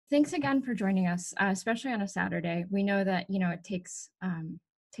Thanks again for joining us, especially on a Saturday. We know that it takes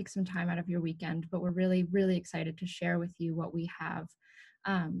some time out of your weekend, but we're really excited to share with you what we have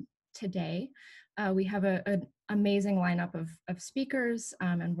today. We have an amazing lineup of speakers,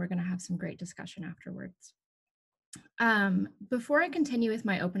 and we're going to have some great discussion afterwards. Before I continue with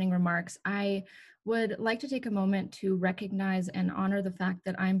my opening remarks, I would like to take a moment to recognize and honor the fact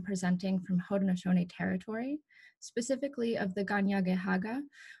that I'm presenting from Haudenosaunee territory, specifically of the Kanien'kehá:ka,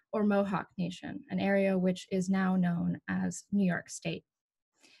 or Mohawk Nation, an area which is now known as New York State.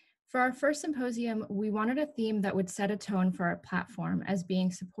 For our first symposium, we wanted a theme that would set a tone for our platform as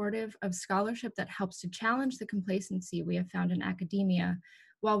being supportive of scholarship that helps to challenge the complacency we have found in academia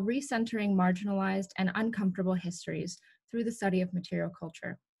while recentering marginalized and uncomfortable histories through the study of material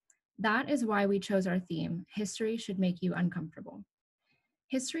culture. That is why we chose our theme, History Should Make You Uncomfortable.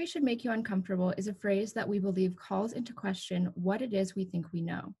 History should make you uncomfortable is a phrase that we believe calls into question what it is we think we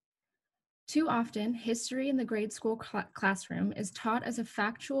know. Too often, history in the grade school classroom is taught as a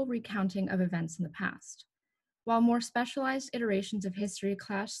factual recounting of events in the past. While more specialized iterations of history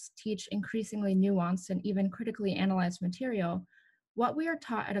class teach increasingly nuanced and even critically analyzed material, what we are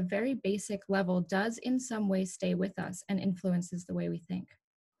taught at a very basic level does in some way stay with us and influences the way we think.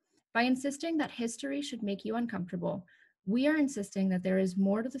 By insisting that history should make you uncomfortable, we are insisting that there is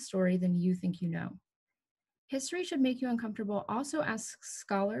more to the story than you think you know. History should make you uncomfortable also asks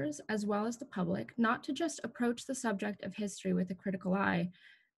scholars, as well as the public, not to just approach the subject of history with a critical eye,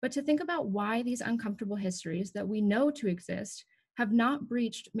 but to think about why these uncomfortable histories that we know to exist have not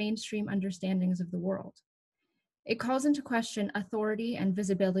breached mainstream understandings of the world. It calls into question authority and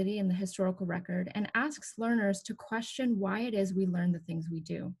visibility in the historical record and asks learners to question why it is we learn the things we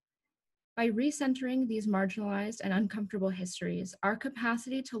do. By recentering these marginalized and uncomfortable histories, our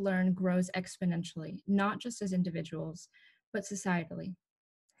capacity to learn grows exponentially, not just as individuals, but societally.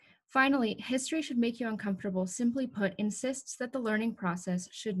 Finally, history should make you uncomfortable, simply put, insists that the learning process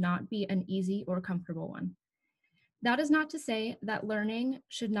should not be an easy or comfortable one. That is not to say that learning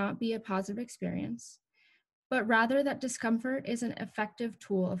should not be a positive experience, but rather that discomfort is an effective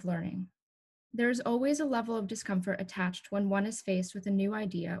tool of learning. There is always a level of discomfort attached when one is faced with a new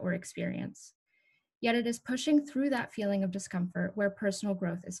idea or experience. Yet it is pushing through that feeling of discomfort where personal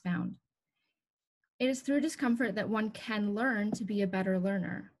growth is found. It is through discomfort that one can learn to be a better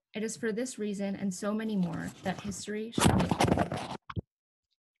learner. It is for this reason and so many more that history should make you uncomfortable.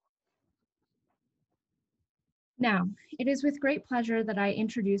 Now, it is with great pleasure that I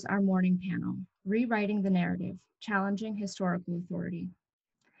introduce our morning panel, Rewriting the Narrative, Challenging Historical Authority.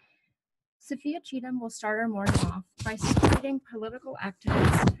 Safiyah Cheatam will start our morning off by celebrating political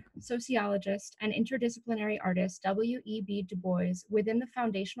activist, sociologist, and interdisciplinary artist W.E.B. Du Bois within the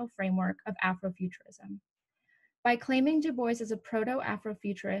foundational framework of Afrofuturism. By claiming Du Bois as a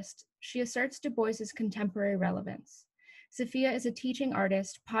proto-Afrofuturist, she asserts Du Bois's contemporary relevance. Safiyah is a teaching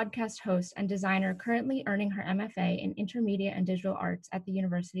artist, podcast host, and designer currently earning her MFA in Intermedia and Digital Arts at the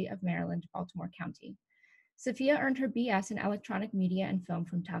University of Maryland, Baltimore County. Safiyah earned her BS in Electronic Media and Film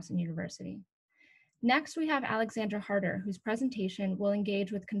from Towson University. Next, we have Alexandra Harter, whose presentation will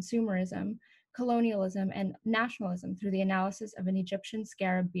engage with consumerism, colonialism, and nationalism through the analysis of an Egyptian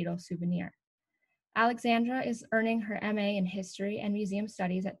scarab beetle souvenir. Alexandra is earning her MA in History and Museum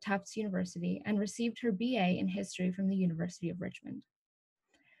Studies at Tufts University and received her BA in History from the University of Richmond.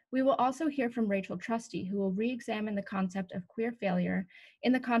 We will also hear from Rachel Trusty, who will re-examine the concept of queer failure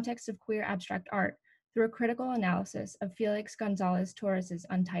in the context of queer abstract art through a critical analysis of Felix Gonzalez Torres's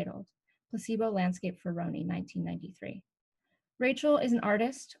Untitled, Placebo Landscape for Roni, 1993. Rachel is an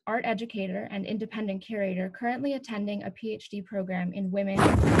artist, art educator, and independent curator currently attending a PhD program in women,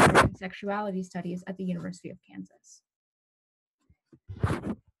 gender, and sexuality studies at the University of Kansas.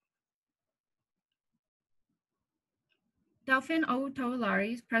 Delfin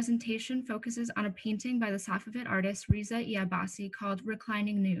Ogutogullari's presentation focuses on a painting by the Safavid artist Riza Iabasi called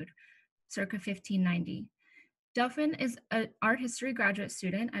Reclining Nude, circa 1590. Delfin is an art history graduate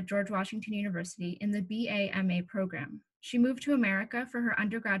student at George Washington University in the BA-MA program. She moved to America for her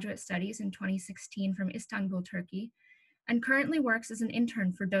undergraduate studies in 2016 from Istanbul, Turkey, and currently works as an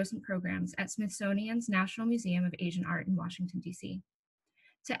intern for docent programs at Smithsonian's National Museum of Asian Art in Washington, D.C.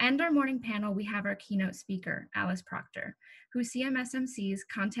 To end our morning panel, we have our keynote speaker, Alice Procter, who CMSMC's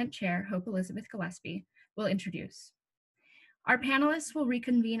content chair, Hope Elizabeth Gillespie, will introduce. Our panelists will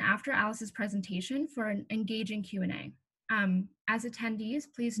reconvene after Alice's presentation for an engaging Q&A. As attendees,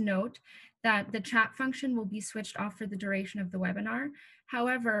 please note that the chat function will be switched off for the duration of the webinar.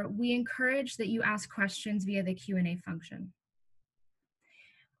 However, we encourage that you ask questions via the Q&A function.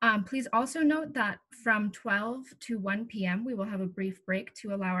 Please also note that from 12 to 1 p.m., we will have a brief break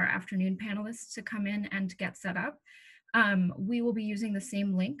to allow our afternoon panelists to come in and get set up. We will be using the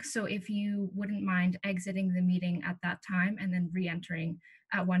same link, so if you wouldn't mind exiting the meeting at that time and then re-entering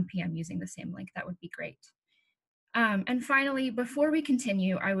at 1 p.m. using the same link, that would be great. And finally, before we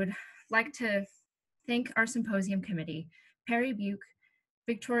continue, I would like to thank our symposium committee, Perry Buke,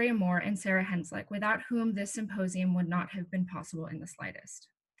 Victoria Moore, and Sarah Henslick, without whom this symposium would not have been possible in the slightest.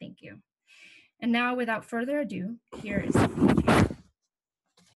 Thank you. And now, without further ado, here is Safiyah Cheatam.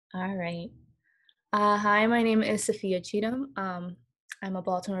 All right. Hi, my name is Safiyah Cheatam. I'm a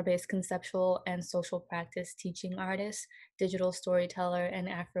Baltimore-based conceptual and social practice teaching artist, digital storyteller, and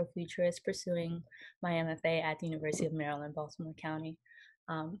Afrofuturist pursuing my MFA at the University of Maryland, Baltimore County.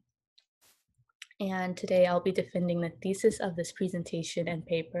 And today I'll be defending the thesis of this presentation and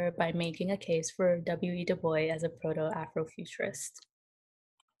paper by making a case for W.E. Du Bois as a proto-Afrofuturist.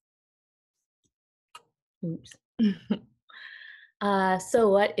 Oops. So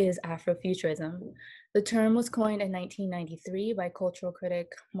what is Afrofuturism? The term was coined in 1993 by cultural critic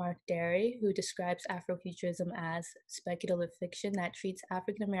Mark Derry, who describes Afrofuturism as speculative fiction that treats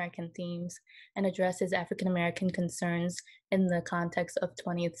African American themes and addresses African American concerns in the context of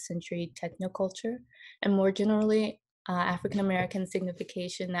 20th century technoculture, and more generally, African American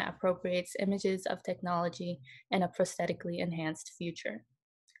signification that appropriates images of technology in a prosthetically enhanced future.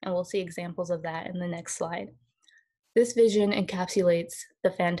 And we'll see examples of that in the next slide. This vision encapsulates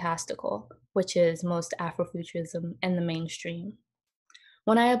the fantastical, which is most Afrofuturism in the mainstream.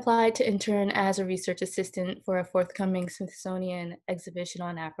 When I applied to intern as a research assistant for a forthcoming Smithsonian exhibition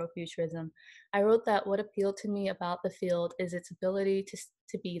on Afrofuturism, I wrote that what appealed to me about the field is its ability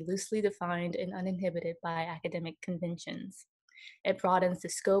to be loosely defined and uninhibited by academic conventions. It broadens the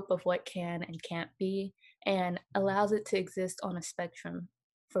scope of what can and can't be, and allows it to exist on a spectrum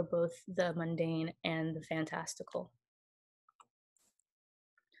for both the mundane and the fantastical.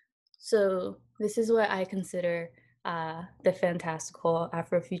 So this is what I consider the fantastical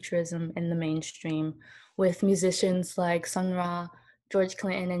Afrofuturism in the mainstream, with musicians like Sun Ra, George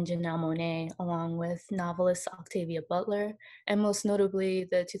Clinton, and Janelle Monáe, along with novelist Octavia Butler, and most notably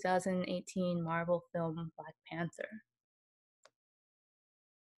the 2018 Marvel film Black Panther.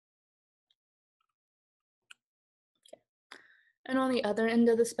 And on the other end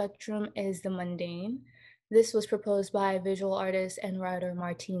of the spectrum is the mundane. This was proposed by visual artist and writer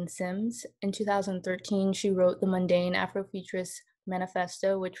Martine Sims. In 2013, she wrote the Mundane Afrofuturist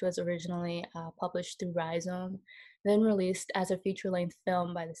Manifesto, which was originally published through Rhizome, then released as a feature-length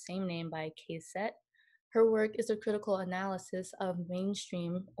film by the same name by K-Set. Her work is a critical analysis of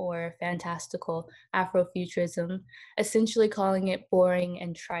mainstream or fantastical Afrofuturism, essentially calling it boring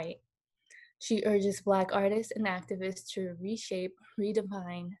and trite. She urges Black artists and activists to reshape,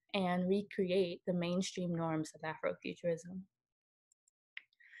 redefine, and recreate the mainstream norms of Afrofuturism.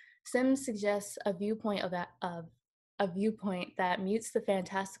 Sims suggests a viewpoint that mutes the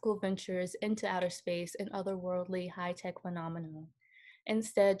fantastical ventures into outer space and otherworldly high-tech phenomena.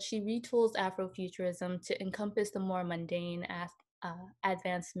 Instead, she retools Afrofuturism to encompass the more mundane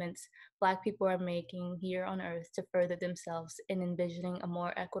advancements Black people are making here on Earth to further themselves in envisioning a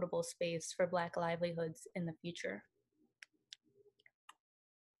more equitable space for Black livelihoods in the future.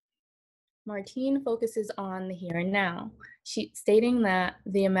 Martine focuses on the here and now, stating that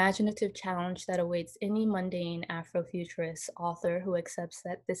the imaginative challenge that awaits any mundane Afrofuturist author who accepts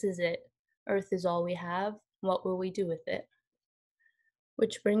that this is it, Earth is all we have, what will we do with it?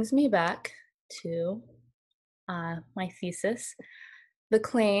 Which brings me back to my thesis, the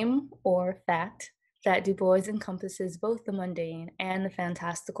claim or fact that Du Bois encompasses both the mundane and the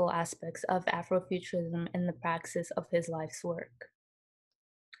fantastical aspects of Afrofuturism in the praxis of his life's work.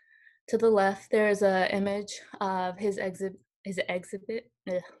 To the left, there is an image of his exhibit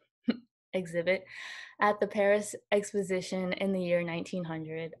at the Paris Exposition in the year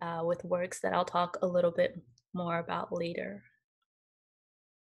 1900 with works that I'll talk a little bit more about later.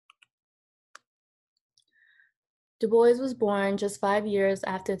 Du Bois was born just 5 years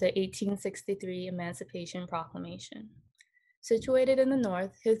after the 1863 Emancipation Proclamation. Situated in the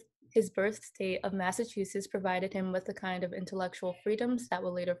North, his birth state of Massachusetts provided him with the kind of intellectual freedoms that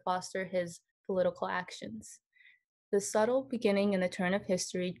would later foster his political actions. The subtle beginning in the turn of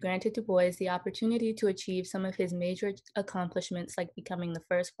history granted Du Bois the opportunity to achieve some of his major accomplishments, like becoming the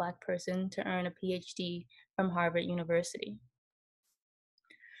first Black person to earn a PhD from Harvard University.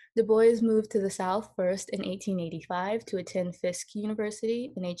 Du Bois moved to the South first in 1885 to attend Fisk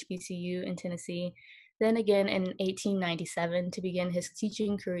University, an HBCU in Tennessee, then again in 1897 to begin his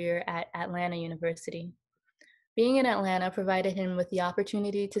teaching career at Atlanta University. Being in Atlanta provided him with the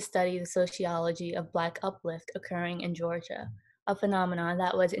opportunity to study the sociology of Black uplift occurring in Georgia, a phenomenon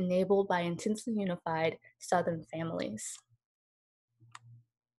that was enabled by intensely unified Southern families.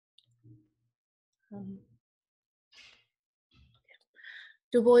 Um,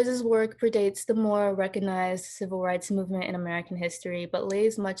 Du Bois's work predates the more recognized civil rights movement in American history, but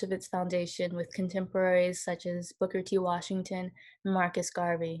lays much of its foundation with contemporaries such as Booker T. Washington and Marcus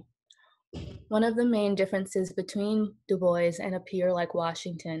Garvey. One of the main differences between Du Bois and a peer like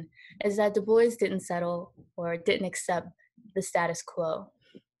Washington is that Du Bois didn't settle or didn't accept the status quo.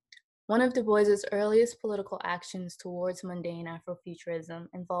 One of Du Bois's earliest political actions towards mundane Afrofuturism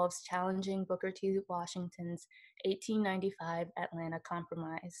involves challenging Booker T. Washington's 1895 Atlanta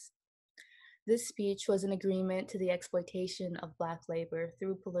Compromise. This speech was an agreement to the exploitation of Black labor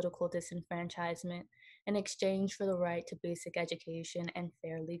through political disenfranchisement in exchange for the right to basic education and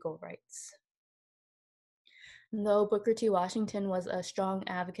fair legal rights. Though Booker T. Washington was a strong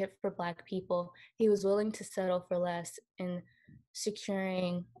advocate for Black people, he was willing to settle for less in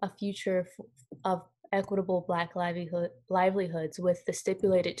securing a future of equitable Black livelihoods with the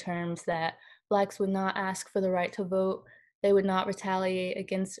stipulated terms that Blacks would not ask for the right to vote, they would not retaliate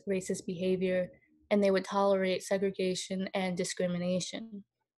against racist behavior, and they would tolerate segregation and discrimination.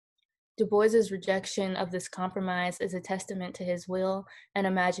 Du Bois's rejection of this compromise is a testament to his will and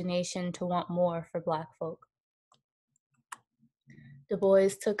imagination to want more for Black folk. Du Bois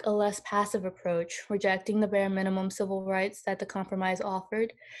took a less passive approach, rejecting the bare minimum civil rights that the compromise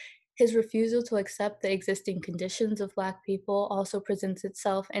offered. His refusal to accept the existing conditions of Black people also presents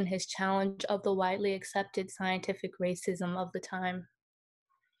itself in his challenge of the widely accepted scientific racism of the time.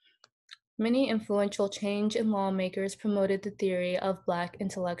 Many influential change and lawmakers promoted the theory of Black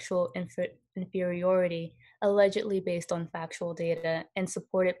intellectual inferiority, allegedly based on factual data and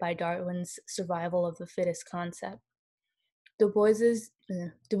supported by Darwin's survival of the fittest concept. Du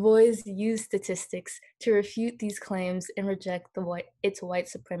Bois used statistics to refute these claims and reject its white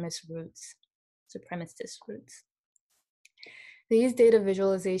supremacist roots. These data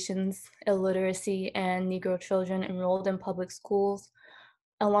visualizations, illiteracy, and Negro children enrolled in public schools,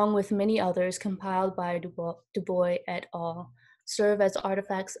 along with many others compiled by Du Bois et al., serve as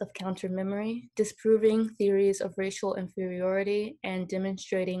artifacts of counter-memory, disproving theories of racial inferiority and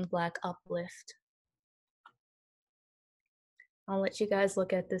demonstrating Black uplift. I'll let you guys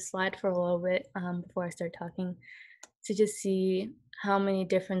look at this slide for a little bit before I start talking to just see how many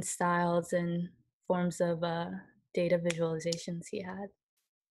different styles and forms of data visualizations he had.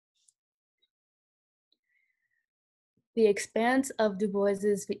 The expanse of Du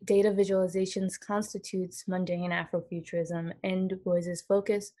Bois's data visualizations constitutes mundane Afrofuturism and Du Bois's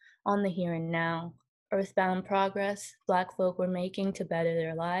focus on the here and now, earthbound progress Black folk were making to better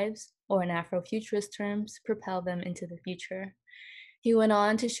their lives, or in Afrofuturist terms, propel them into the future. He went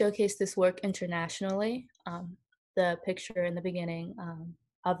on to showcase this work internationally, the picture in the beginning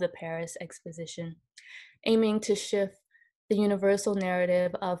of the Paris exposition, aiming to shift the universal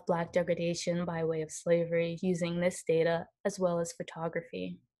narrative of Black degradation by way of slavery using this data as well as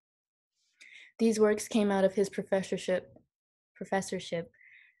photography. These works came out of his professorship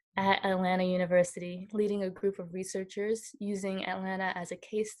at Atlanta University, leading a group of researchers using Atlanta as a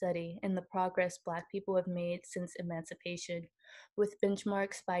case study in the progress Black people have made since emancipation, with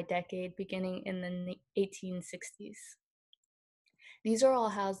benchmarks by decade beginning in the 1860s. These are all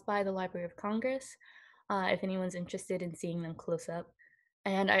housed by the Library of Congress, if anyone's interested in seeing them close up.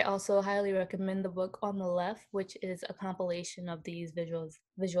 And I also highly recommend the book on the left, which is a compilation of these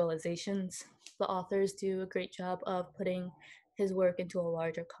visualizations. The authors do a great job of putting his work into a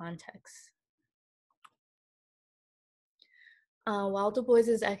larger context. While Du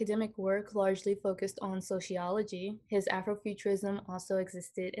Bois's academic work largely focused on sociology, his Afrofuturism also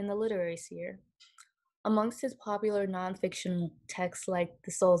existed in the literary sphere. Amongst his popular nonfiction texts like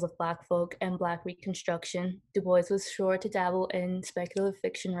The Souls of Black Folk and Black Reconstruction, Du Bois was sure to dabble in speculative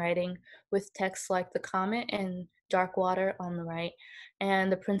fiction writing with texts like The Comet and Dark Water on the right,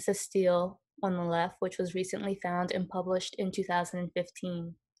 and The Princess Steel on the left, which was recently found and published in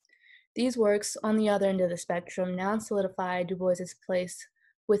 2015. These works, on the other end of the spectrum, now solidify Du Bois's place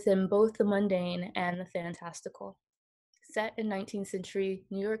within both the mundane and the fantastical. Set in 19th century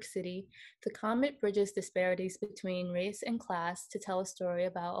New York City, The Comet bridges disparities between race and class to tell a story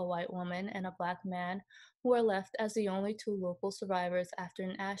about a white woman and a Black man who are left as the only two local survivors after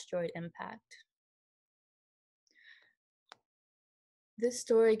an asteroid impact. This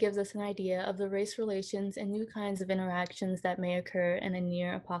story gives us an idea of the race relations and new kinds of interactions that may occur in a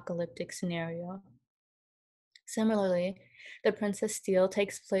near-apocalyptic scenario. Similarly, The Princess Steel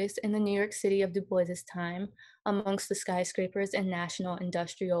takes place in the New York City of Du Bois's time, amongst the skyscrapers and national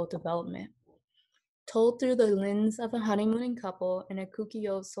industrial development. Told through the lens of a honeymooning couple and a kooky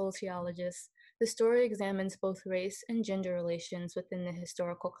old sociologist, the story examines both race and gender relations within the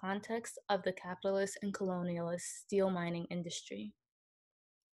historical context of the capitalist and colonialist steel mining industry.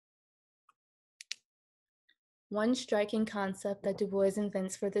 One striking concept that Du Bois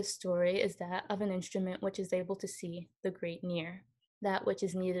invents for this story is that of an instrument which is able to see the great near, that which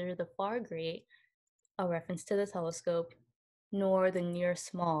is neither the far great, a reference to the telescope, nor the near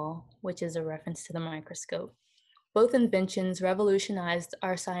small, which is a reference to the microscope. Both inventions revolutionized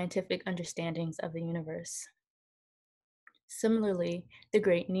our scientific understandings of the universe. Similarly, the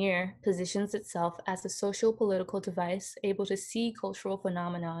Great Near positions itself as a social-political device able to see cultural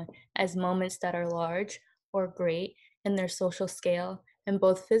phenomena as moments that are large or great in their social scale and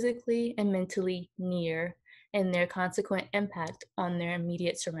both physically and mentally near in their consequent impact on their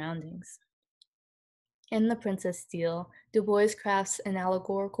immediate surroundings. In The Princess Steel, Du Bois crafts an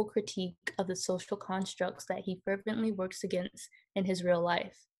allegorical critique of the social constructs that he fervently works against in his real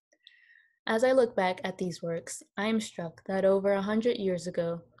life. As I look back at these works, I am struck that over 100 years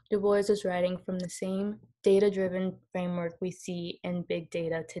ago, Du Bois was writing from the same data-driven framework we see in big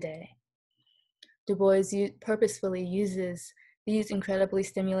data today. Du Bois purposefully uses these incredibly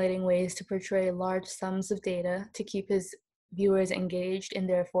stimulating ways to portray large sums of data to keep his viewers engaged and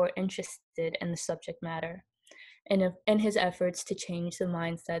therefore interested in the subject matter, and in his efforts to change the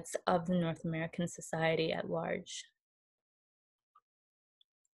mindsets of the North American society at large.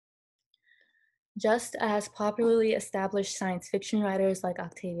 Just as popularly established science fiction writers like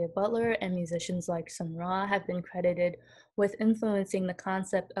Octavia Butler and musicians like Sun Ra have been credited with influencing the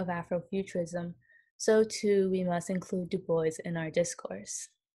concept of Afrofuturism, so too we must include Du Bois in our discourse.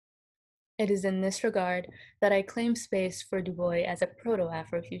 It is in this regard that I claim space for Du Bois as a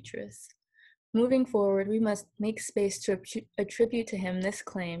proto-Afrofuturist. Moving forward, we must make space to attribute to him this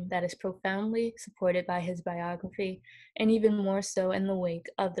claim that is profoundly supported by his biography, and even more so in the wake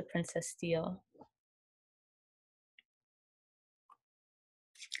of The Princess Steel.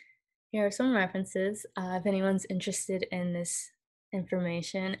 Here are some references if anyone's interested in this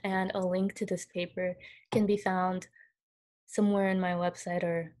information, and a link to this paper can be found somewhere in my website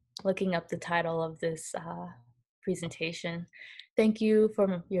or looking up the title of this presentation. Thank you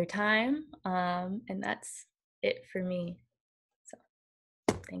for your time, and that's it for me. So,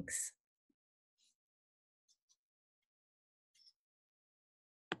 thanks.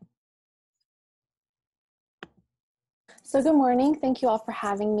 So good morning. Thank you all for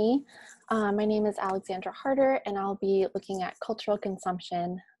having me. My name is Alexandra Harter, and I'll be looking at cultural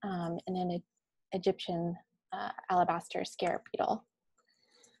consumption in an Egyptian alabaster scarab beetle.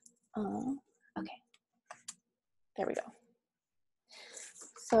 Okay, there we go.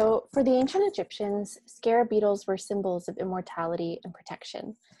 So for the ancient Egyptians, scarab beetles were symbols of immortality and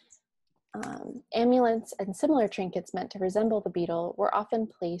protection. Amulets and similar trinkets meant to resemble the beetle were often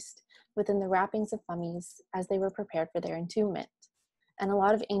placed within the wrappings of mummies as they were prepared for their entombment. And a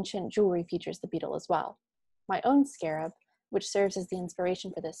lot of ancient jewelry features the beetle as well. My own scarab, which serves as the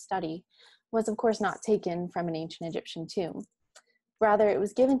inspiration for this study, was of course not taken from an ancient Egyptian tomb. Rather, it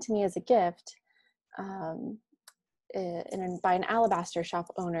was given to me as a gift by an alabaster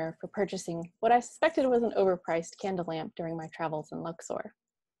shop owner for purchasing what I suspected was an overpriced candle lamp during my travels in Luxor.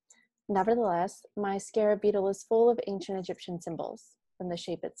 Nevertheless, my scarab beetle is full of ancient Egyptian symbols, from the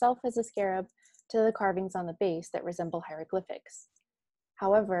shape itself as a scarab to the carvings on the base that resemble hieroglyphics.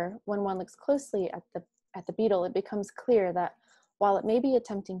 However, when one looks closely at the beetle, it becomes clear that while it may be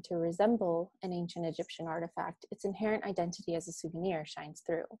attempting to resemble an ancient Egyptian artifact, its inherent identity as a souvenir shines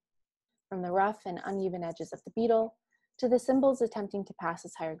through. From the rough and uneven edges of the beetle to the symbols attempting to pass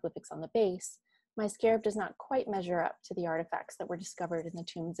as hieroglyphics on the base, my scarab does not quite measure up to the artifacts that were discovered in the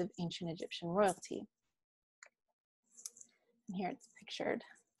tombs of ancient Egyptian royalty. And here it's pictured.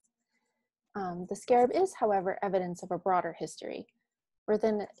 The scarab is, however, evidence of a broader history.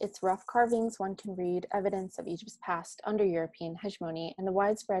 Within its rough carvings, one can read evidence of Egypt's past under European hegemony and the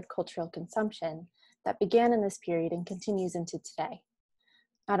widespread cultural consumption that began in this period and continues into today.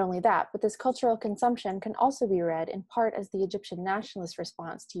 Not only that, but this cultural consumption can also be read in part as the Egyptian nationalist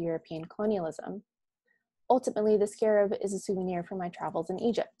response to European colonialism. Ultimately, the scarab is a souvenir from my travels in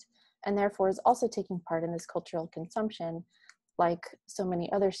Egypt, and therefore is also taking part in this cultural consumption like so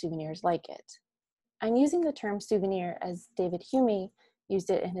many other souvenirs like it. I'm using the term souvenir as David Hume used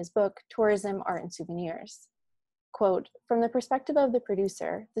it in his book, Tourism, Art, and Souvenirs. Quote, "From the perspective of the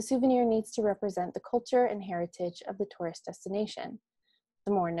producer, the souvenir needs to represent the culture and heritage of the tourist destination.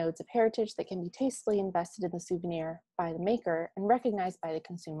 The more nodes of heritage that can be tastefully invested in the souvenir by the maker and recognized by the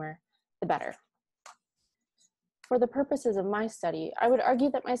consumer, the better. For the purposes of my study, I would argue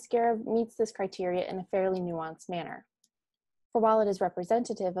that my scarab meets this criteria in a fairly nuanced manner. For while it is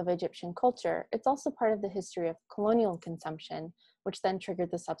representative of Egyptian culture, it's also part of the history of colonial consumption, which then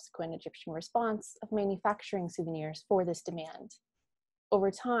triggered the subsequent Egyptian response of manufacturing souvenirs for this demand. Over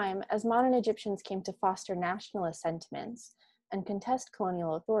time, as modern Egyptians came to foster nationalist sentiments and contest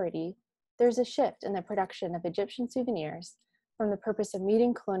colonial authority, there's a shift in the production of Egyptian souvenirs from the purpose of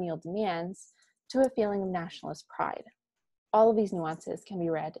meeting colonial demands to a feeling of nationalist pride. All of these nuances can be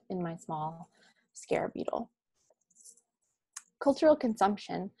read in my small scarab beetle. Cultural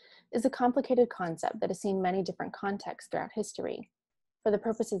consumption is a complicated concept that has seen many different contexts throughout history. For the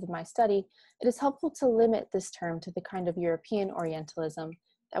purposes of my study, it is helpful to limit this term to the kind of European Orientalism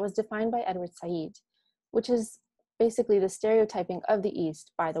that was defined by Edward Said, which is basically the stereotyping of the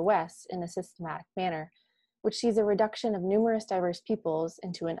East by the West in a systematic manner, which sees a reduction of numerous diverse peoples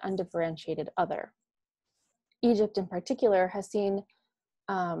into an undifferentiated other. Egypt in particular has seen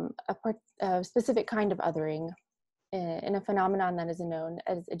a specific kind of othering in a phenomenon that is known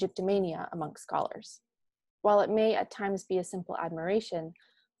as Egyptomania amongst scholars. While it may at times be a simple admiration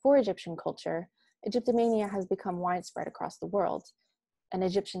for Egyptian culture, Egyptomania has become widespread across the world, and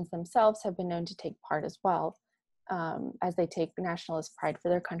Egyptians themselves have been known to take part as well, as they take nationalist pride for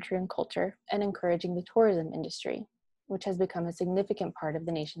their country and culture and encouraging the tourism industry, which has become a significant part of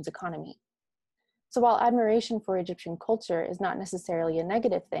the nation's economy. So while admiration for Egyptian culture is not necessarily a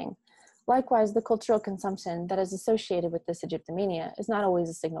negative thing, likewise, the cultural consumption that is associated with this Egyptomania is not always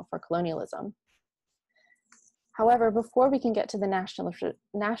a signal for colonialism. However, before we can get to the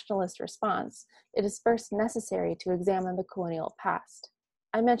nationalist response, it is first necessary to examine the colonial past.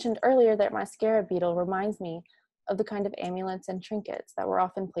 I mentioned earlier that my scarab beetle reminds me of the kind of amulets and trinkets that were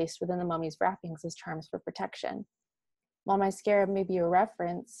often placed within the mummy's wrappings as charms for protection. While my scarab may be a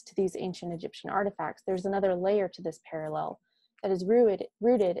reference to these ancient Egyptian artifacts, there's another layer to this parallel that is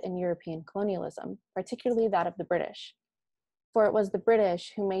rooted in European colonialism, particularly that of the British. For it was the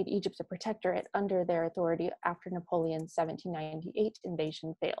British who made Egypt a protectorate under their authority after Napoleon's 1798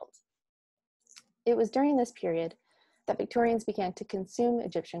 invasion failed. It was during this period that Victorians began to consume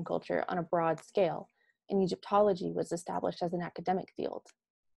Egyptian culture on a broad scale, and Egyptology was established as an academic field.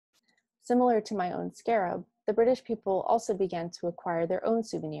 Similar to my own scarab, the British people also began to acquire their own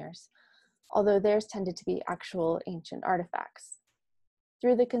souvenirs, although theirs tended to be actual ancient artifacts.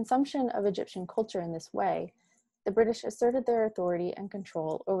 Through the consumption of Egyptian culture in this way, the British asserted their authority and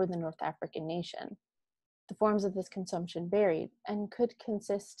control over the North African nation. The forms of this consumption varied and could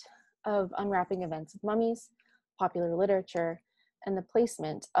consist of unwrapping events of mummies, popular literature, and the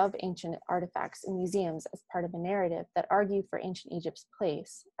placement of ancient artifacts in museums as part of a narrative that argued for ancient Egypt's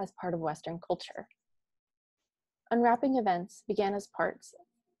place as part of Western culture. Unwrapping events began as parties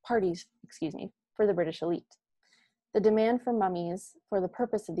for the British elite. The demand for mummies for the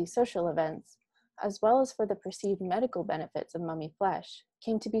purpose of these social events, as well as for the perceived medical benefits of mummy flesh,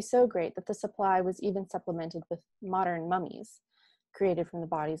 came to be so great that the supply was even supplemented with modern mummies, created from the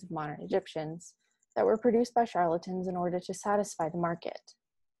bodies of modern Egyptians, that were produced by charlatans in order to satisfy the market.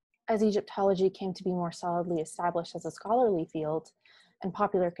 As Egyptology came to be more solidly established as a scholarly field, and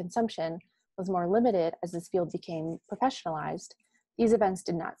popular consumption was more limited as this field became professionalized, these events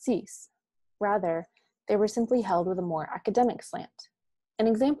did not cease. Rather, they were simply held with a more academic slant. An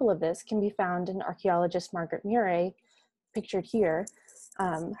example of this can be found in archaeologist Margaret Murray, pictured here,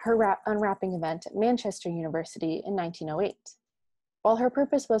 her unwrapping event at Manchester University in 1908. While her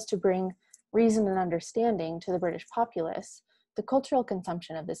purpose was to bring reason and understanding to the British populace, the cultural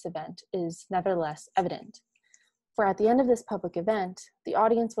consumption of this event is nevertheless evident. For at the end of this public event, the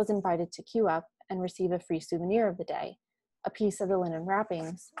audience was invited to queue up and receive a free souvenir of the day, a piece of the linen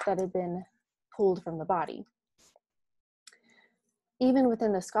wrappings that had been pulled from the body. Even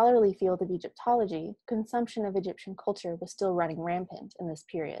within the scholarly field of Egyptology, consumption of Egyptian culture was still running rampant in this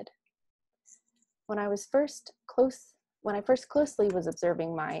period. When I first closely was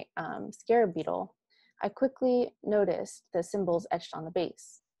observing my scarab beetle, I quickly noticed the symbols etched on the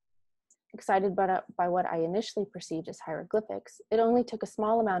base. Excited by what I initially perceived as hieroglyphics, it only took a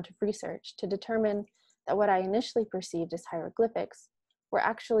small amount of research to determine that what I initially perceived as hieroglyphics were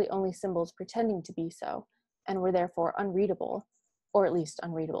actually only symbols pretending to be so, and were therefore unreadable, or at least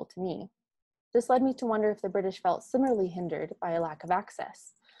unreadable to me. This led me to wonder if the British felt similarly hindered by a lack of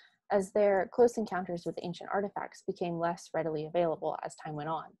access, as their close encounters with ancient artifacts became less readily available as time went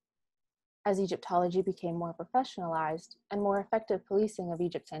on. As Egyptology became more professionalized and more effective policing of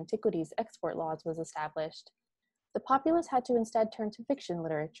Egypt's antiquities export laws was established, The populace had to instead turn to fiction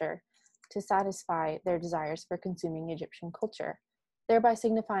literature to satisfy their desires for consuming Egyptian culture, thereby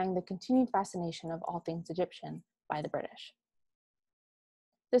signifying the continued fascination of all things Egyptian by the British.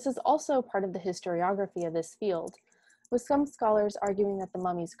 This is also part of the historiography of this field, with some scholars arguing that the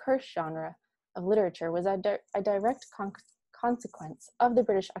mummy's curse genre of literature was a direct consequence of the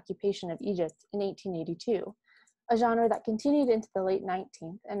British occupation of Egypt in 1882, a genre that continued into the late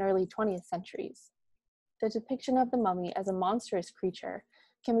 19th and early 20th centuries. The depiction of the mummy as a monstrous creature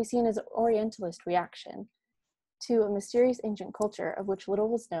can be seen as an Orientalist reaction to a mysterious ancient culture of which little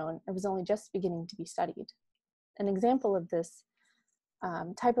was known and was only just beginning to be studied. An example of this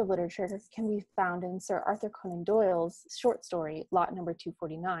type of literature can be found in Sir Arthur Conan Doyle's short story, Lot Number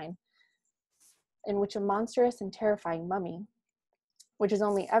 249, in which a monstrous and terrifying mummy, which is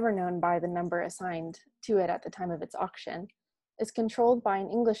only ever known by the number assigned to it at the time of its auction, is controlled by an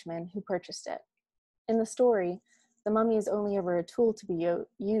Englishman who purchased it. In the story, the mummy is only ever a tool to be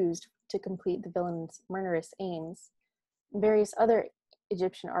used to complete the villain's murderous aims. Various other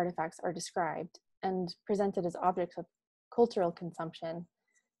Egyptian artifacts are described and presented as objects of cultural consumption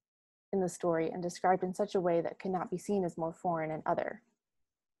in the story and described in such a way that cannot be seen as more foreign and other.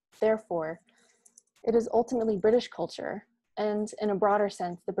 Therefore, it is ultimately British culture, and in a broader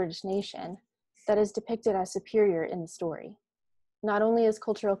sense, the British nation, that is depicted as superior in the story. Not only is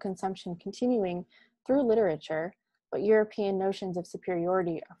cultural consumption continuing through literature, but European notions of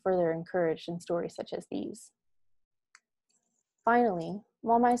superiority are further encouraged in stories such as these. Finally,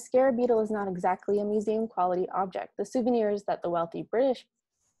 while my scarab beetle is not exactly a museum-quality object, the souvenirs that the wealthy British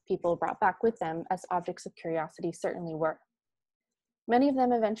people brought back with them as objects of curiosity certainly were. Many of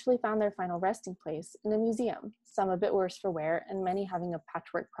them eventually found their final resting place in a museum, some a bit worse for wear, and many having a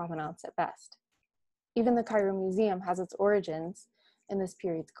patchwork provenance at best. Even the Cairo Museum has its origins in this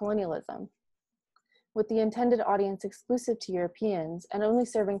period's colonialism, with the intended audience exclusive to Europeans and only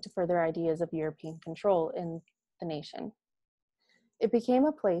serving to further ideas of European control in the nation. It became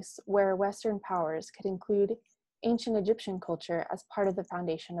a place where Western powers could include ancient Egyptian culture as part of the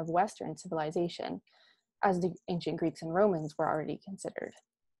foundation of Western civilization, as the ancient Greeks and Romans were already considered.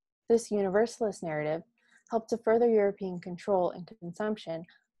 This universalist narrative helped to further European control and consumption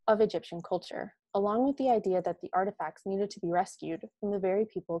of Egyptian culture, along with the idea that the artifacts needed to be rescued from the very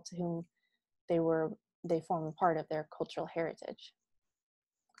people to whom they form a part of their cultural heritage.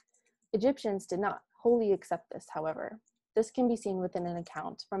 Egyptians did not wholly accept this, however. This can be seen within an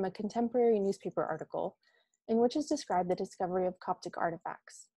account from a contemporary newspaper article in which is described the discovery of Coptic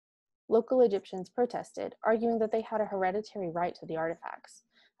artifacts. Local Egyptians protested, arguing that they had a hereditary right to the artifacts,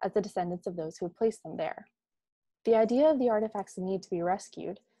 as the descendants of those who had placed them there. The idea of the artifacts' need to be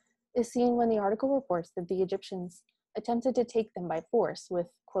rescued is seen when the article reports that the Egyptians attempted to take them by force with,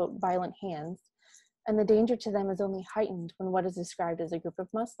 quote, violent hands, and the danger to them is only heightened when what is described as a group of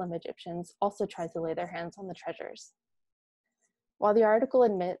Muslim Egyptians also tried to lay their hands on the treasures. While the article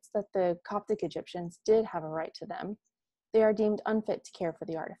admits that the Coptic Egyptians did have a right to them, they are deemed unfit to care for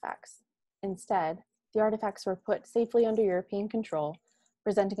the artifacts. Instead, the artifacts were put safely under European control,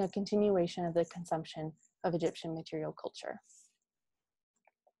 presenting a continuation of the consumption of Egyptian material culture.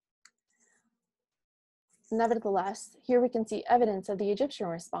 Nevertheless, here we can see evidence of the Egyptian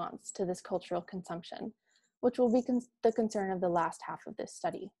response to this cultural consumption, which will be the concern of the last half of this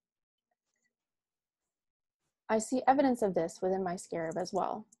study. I see evidence of this within my scarab as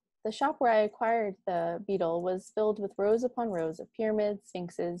well. The shop where I acquired the beetle was filled with rows upon rows of pyramids,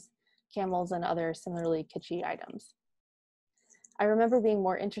 sphinxes, camels, and other similarly kitschy items. I remember being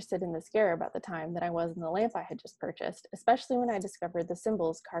more interested in the scarab at the time than I was in the lamp I had just purchased, especially when I discovered the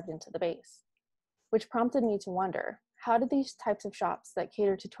symbols carved into the base, which prompted me to wonder, how did these types of shops that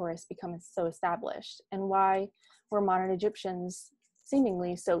cater to tourists become so established, and why were modern Egyptians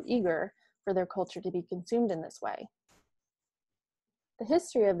seemingly so eager for their culture to be consumed in this way? The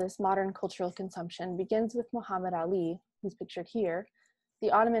history of this modern cultural consumption begins with Muhammad Ali, who's pictured here, the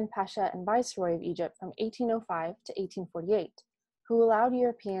Ottoman Pasha and Viceroy of Egypt from 1805 to 1848, who allowed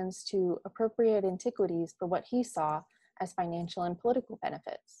Europeans to appropriate antiquities for what he saw as financial and political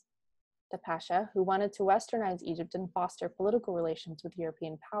benefits. The Pasha, who wanted to westernize Egypt and foster political relations with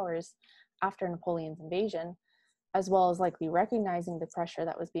European powers after Napoleon's invasion, as well as likely recognizing the pressure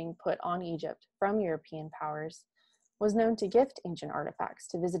that was being put on Egypt from European powers, was known to gift ancient artifacts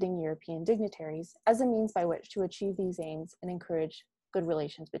to visiting European dignitaries as a means by which to achieve these aims and encourage good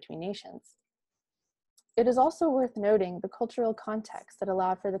relations between nations. It is also worth noting the cultural context that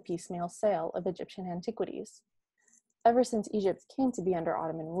allowed for the piecemeal sale of Egyptian antiquities. Ever since Egypt came to be under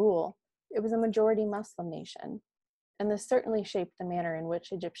Ottoman rule, it was a majority Muslim nation, and this certainly shaped the manner in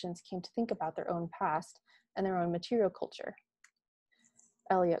which Egyptians came to think about their own past and their own material culture.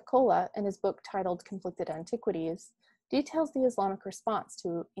 Elliot Kola, in his book titled Conflicted Antiquities, details the Islamic response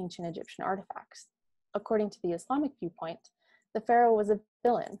to ancient Egyptian artifacts. According to the Islamic viewpoint, the pharaoh was a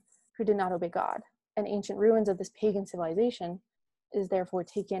villain who did not obey God, and ancient ruins of this pagan civilization is therefore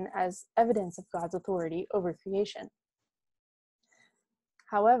taken as evidence of God's authority over creation.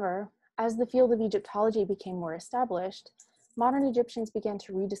 However, as the field of Egyptology became more established, modern Egyptians began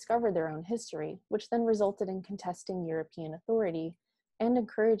to rediscover their own history, which then resulted in contesting European authority and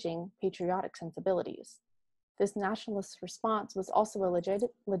encouraging patriotic sensibilities. This nationalist response was also a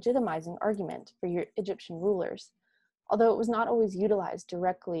legitimizing argument for Egyptian rulers, although it was not always utilized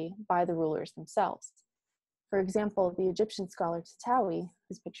directly by the rulers themselves. For example, the Egyptian scholar Tatawi,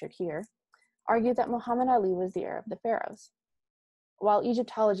 who's pictured here, argued that Muhammad Ali was the heir of the pharaohs. While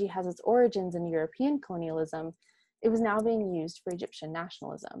Egyptology has its origins in European colonialism, it was now being used for Egyptian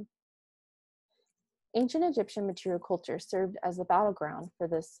nationalism. Ancient Egyptian material culture served as the battleground for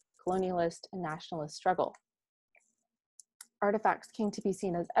this colonialist and nationalist struggle. Artifacts came to be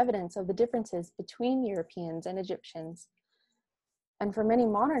seen as evidence of the differences between Europeans and Egyptians. And for many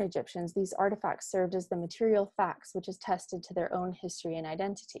modern Egyptians, these artifacts served as the material facts which attested to their own history and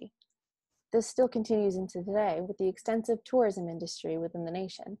identity. This still continues into today with the extensive tourism industry within the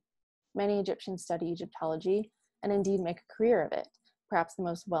nation. Many Egyptians study Egyptology and indeed make a career of it, perhaps the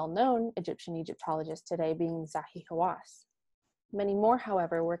most well-known Egyptian Egyptologist today being Zahi Hawass. Many more,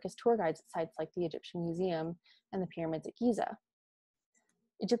 however, work as tour guides at sites like the Egyptian Museum and the pyramids at Giza.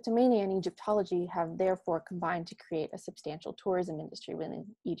 Egyptomania and Egyptology have therefore combined to create a substantial tourism industry within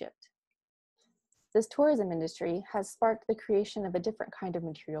Egypt. This tourism industry has sparked the creation of a different kind of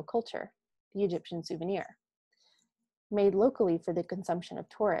material culture, the Egyptian souvenir. Made locally for the consumption of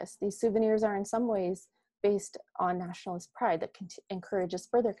tourists, these souvenirs are in some ways based on nationalist pride that encourages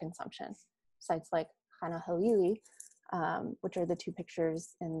further consumption. Sites like Khana Halili, which are the two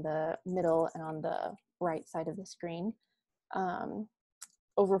pictures in the middle and on the right side of the screen,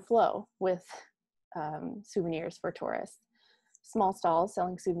 overflow with souvenirs for tourists. Small stalls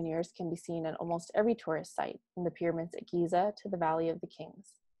selling souvenirs can be seen at almost every tourist site, from the pyramids at Giza to the Valley of the Kings.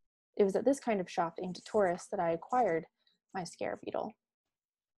 It was at this kind of shop aimed at tourists that I acquired my scarab beetle.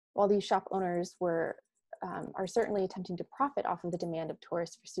 While these shop owners are certainly attempting to profit off of the demand of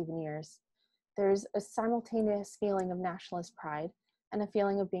tourists for souvenirs, there's a simultaneous feeling of nationalist pride and a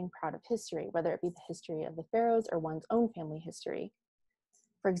feeling of being proud of history, whether it be the history of the pharaohs or one's own family history.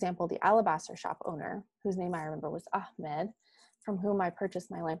 For example, the alabaster shop owner, whose name I remember was Ahmed, from whom I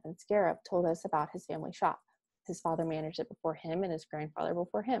purchased my lamp and scarab, told us about his family shop. His father managed it before him and his grandfather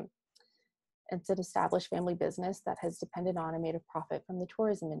before him. It's an established family business that has depended on and made a profit from the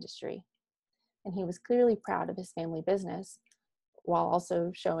tourism industry. And he was clearly proud of his family business while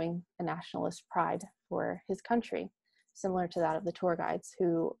also showing a nationalist pride for his country, similar to that of the tour guides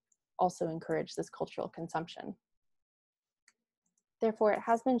who also encourage this cultural consumption. Therefore, it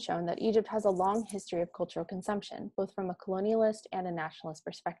has been shown that Egypt has a long history of cultural consumption, both from a colonialist and a nationalist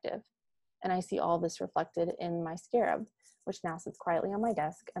perspective. And I see all this reflected in my scarab, which now sits quietly on my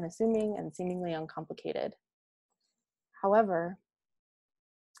desk, unassuming and seemingly uncomplicated. However,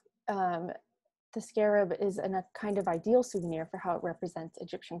 the scarab is a kind of ideal souvenir for how it represents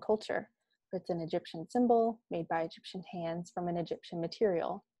Egyptian culture. It's an Egyptian symbol made by Egyptian hands from an Egyptian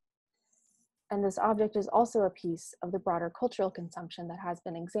material. And this object is also a piece of the broader cultural consumption that has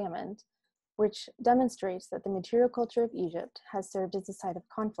been examined, which demonstrates that the material culture of Egypt has served as a site of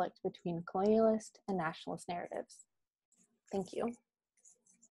conflict between colonialist and nationalist narratives. Thank you.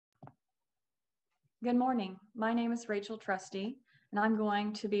 Good morning. My name is Rachel Trusty, and I'm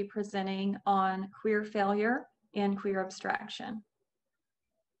going to be presenting on queer failure and queer abstraction.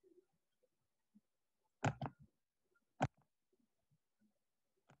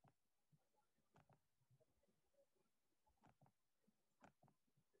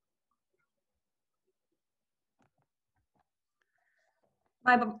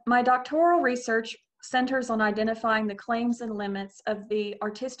 My doctoral research centers on identifying the claims and limits of the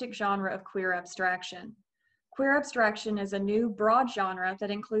artistic genre of queer abstraction. Queer abstraction is a new, broad genre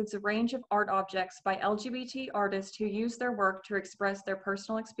that includes a range of art objects by LGBT artists who use their work to express their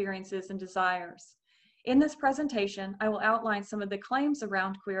personal experiences and desires. In this presentation, I will outline some of the claims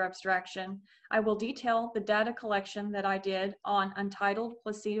around queer abstraction. I will detail the data collection that I did on Untitled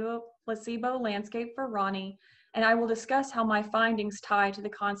Placebo Landscape for Ronnie, and I will discuss how my findings tie to the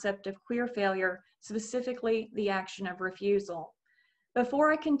concept of queer failure, specifically the action of refusal.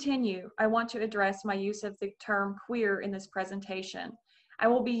 Before I continue, I want to address my use of the term queer in this presentation. I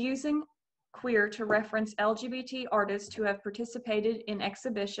will be using queer to reference LGBT artists who have participated in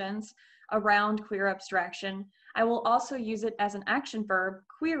exhibitions around queer abstraction, I will also use it as an action verb,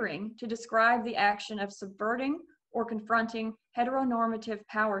 queering, to describe the action of subverting or confronting heteronormative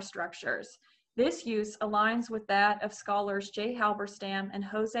power structures. This use aligns with that of scholars Jay Halberstam and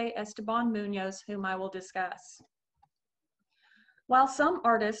Jose Esteban Munoz, whom I will discuss. While some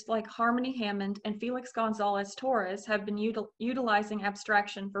artists like Harmony Hammond and Felix Gonzalez Torres have been utilizing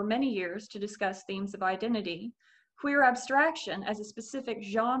abstraction for many years to discuss themes of identity, queer abstraction as a specific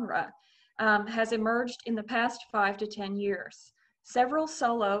genre has emerged in the past 5 to 10 years. Several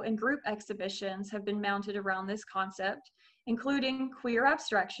solo and group exhibitions have been mounted around this concept, including Queer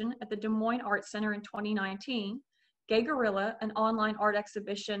Abstraction at the Des Moines Art Center in 2019, Gay Gorilla, an online art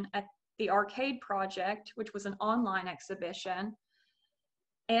exhibition at the Arcade Project, which was an online exhibition,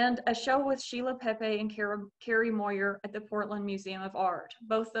 and a show with Sheila Pepe and Carrie Moyer at the Portland Museum of Art.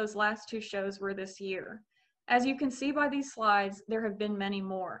 Both those last 2 shows were this year. As you can see by these slides, there have been many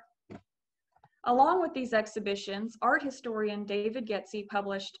more. Along with these exhibitions, art historian David Getze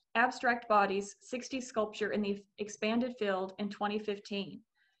published Abstract Bodies, 60 Sculpture in the Expanded Field in 2015.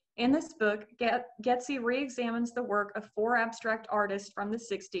 In this book, Getze re-examines the work of 4 abstract artists from the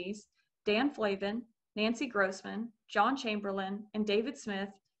 60s, Dan Flavin, Nancy Grossman, John Chamberlain, and David Smith,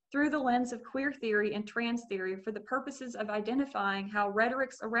 through the lens of queer theory and trans theory for the purposes of identifying how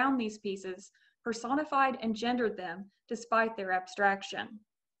rhetorics around these pieces personified and gendered them despite their abstraction.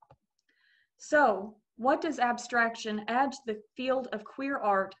 So, what does abstraction add to the field of queer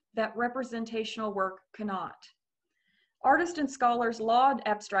art that representational work cannot? Artists and scholars laud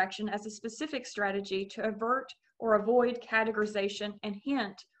abstraction as a specific strategy to avert or avoid categorization and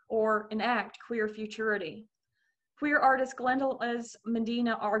hint or enact queer futurity. Queer artist Glenda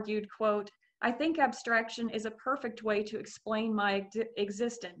Medina argued, quote, "I think abstraction is a perfect way to explain my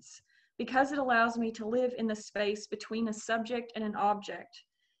existence because it allows me to live in the space between a subject and an object.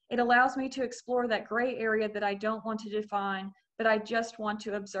 It allows me to explore that gray area that I don't want to define, but I just want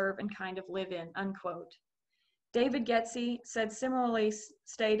to observe and kind of live in," unquote. David Getze said similarly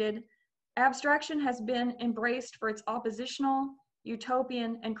stated, "Abstraction has been embraced for its oppositional,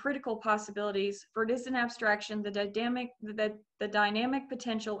 utopian, and critical possibilities, for it is an abstraction the dynamic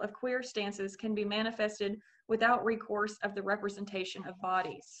potential of queer stances can be manifested without recourse of the representation of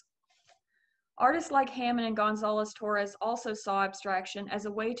bodies." Artists like Hammond and Gonzalez Torres also saw abstraction as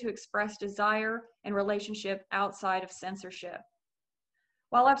a way to express desire and relationship outside of censorship.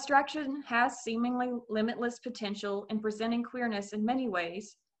 While abstraction has seemingly limitless potential in presenting queerness in many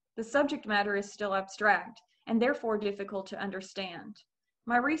ways, the subject matter is still abstract and therefore difficult to understand.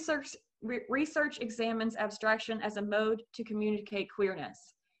 My research examines abstraction as a mode to communicate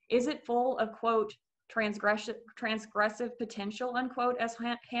queerness. Is it full of, quote, transgressive potential, unquote, as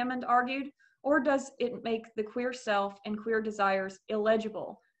Hammond argued, or does it make the queer self and queer desires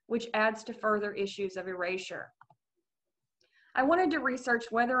illegible, which adds to further issues of erasure? I wanted to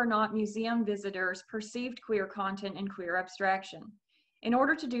research whether or not museum visitors perceived queer content in queer abstraction. In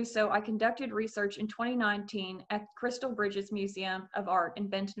order to do so, I conducted research in 2019 at Crystal Bridges Museum of Art in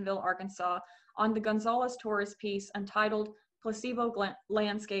Bentonville, Arkansas, on the Gonzalez Torres piece entitled Placebo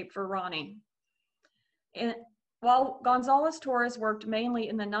Landscape for Ronnie. While Gonzalez Torres worked mainly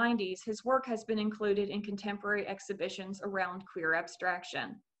in the 90s, his work has been included in contemporary exhibitions around queer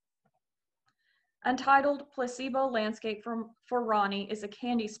abstraction. Entitled Placebo Landscape for Ronnie is a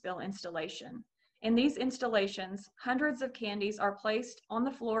candy spill installation. In these installations, hundreds of candies are placed on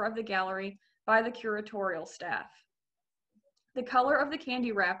the floor of the gallery by the curatorial staff. The color of the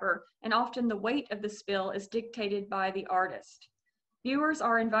candy wrapper and often the weight of the spill is dictated by the artist. Viewers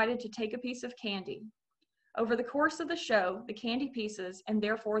are invited to take a piece of candy. Over the course of the show, the candy pieces and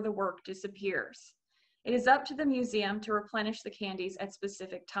therefore the work disappears. It is up to the museum to replenish the candies at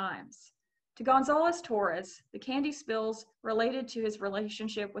specific times. To Gonzalez Torres, the candy spills related to his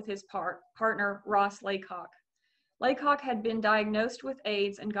relationship with his partner, Ross Laycock. Laycock had been diagnosed with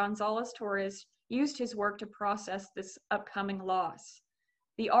AIDS, and Gonzalez Torres used his work to process this upcoming loss.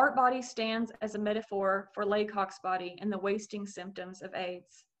 The art body stands as a metaphor for Laycock's body and the wasting symptoms of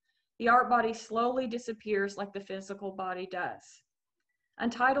AIDS. The art body slowly disappears like the physical body does.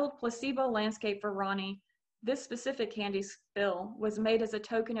 Entitled Placebo Landscape for Ronnie, this specific candy spill was made as a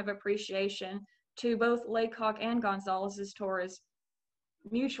token of appreciation to both Laycock and Gonzalez Torres'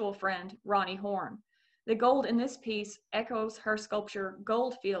 mutual friend, Ronnie Horn. The gold in this piece echoes her sculpture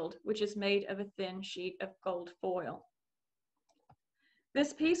Goldfield, which is made of a thin sheet of gold foil.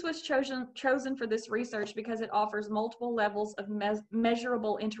 This piece was chosen for this research because it offers multiple levels of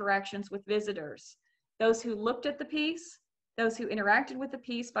measurable interactions with visitors. Those who looked at the piece, those who interacted with the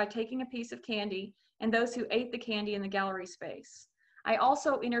piece by taking a piece of candy, and those who ate the candy in the gallery space. I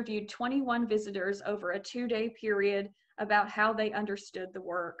also interviewed 21 visitors over a 2-day period about how they understood the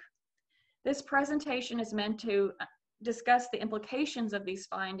work. This presentation is meant to discuss the implications of these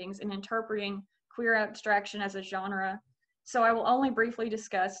findings in interpreting queer abstraction as a genre, so I will only briefly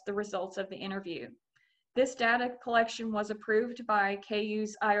discuss the results of the interview. This data collection was approved by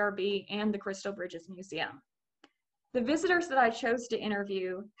KU's IRB and the Crystal Bridges Museum. The visitors that I chose to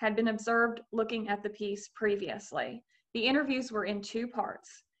interview had been observed looking at the piece previously. The interviews were in 2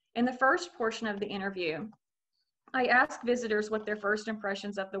 parts. In the first portion of the interview, I asked visitors what their first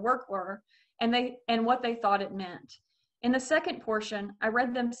impressions of the work were and what they thought it meant. In the second portion, I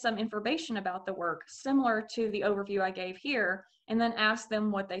read them some information about the work, similar to the overview I gave here, and then asked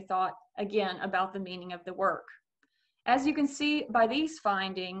them what they thought, again, about the meaning of the work. As you can see by these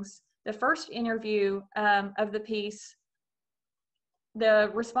findings, the first interview of the piece,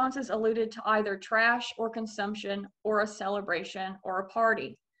 the responses alluded to either trash or consumption or a celebration or a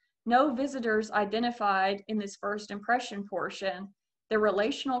party. No visitors identified in this first impression portion the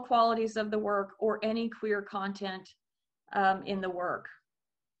relational qualities of the work or any queer content in the work.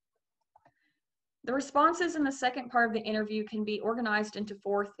 The responses in the second part of the interview can be organized into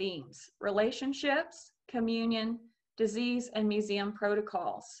 4 themes: relationships, communion, disease, and museum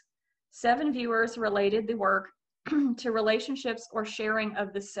protocols. 7 viewers related the work to relationships or sharing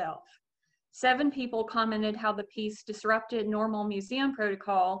of the self. 7 people commented how the piece disrupted normal museum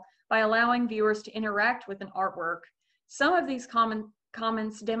protocol by allowing viewers to interact with an artwork. Some of these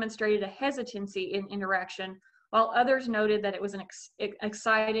comments demonstrated a hesitancy in interaction, while others noted that it was an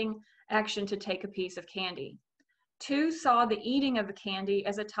exciting action to take a piece of candy. 2 saw the eating of the candy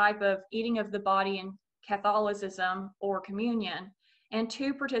as a type of eating of the body in Catholicism or communion, and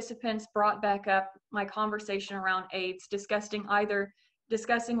 2 participants brought back up my conversation around AIDS, discussing either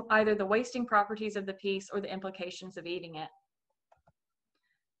the wasting properties of the piece or the implications of eating it.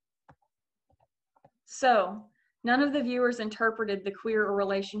 So, none of the viewers interpreted the queer or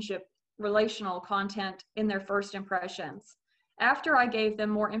relational content in their first impressions. After I gave them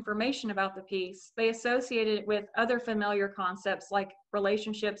more information about the piece, they associated it with other familiar concepts like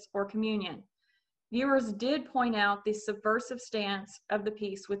relationships or communion. Viewers did point out the subversive stance of the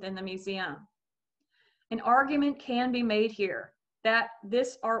piece within the museum. An argument can be made here that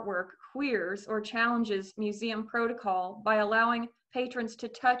this artwork queers or challenges museum protocol by allowing patrons to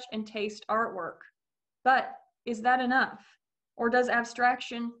touch and taste artwork. But is that enough? Or does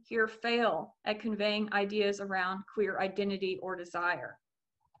abstraction here fail at conveying ideas around queer identity or desire?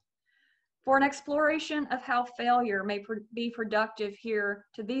 For an exploration of how failure may be productive here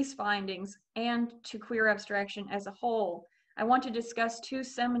to these findings and to queer abstraction as a whole, I want to discuss 2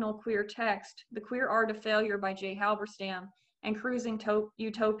 seminal queer texts, The Queer Art of Failure by J. Halberstam and Cruising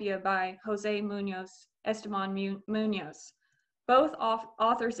Utopia by Jose Esteban Munoz. Both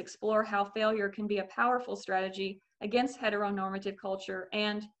authors explore how failure can be a powerful strategy against heteronormative culture,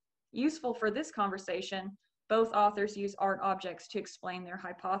 and, useful for this conversation, both authors use art objects to explain their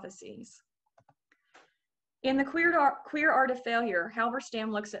hypotheses. In The Queer Art of Failure,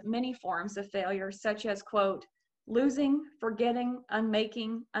 Halberstam looks at many forms of failure, such as, quote, losing, forgetting,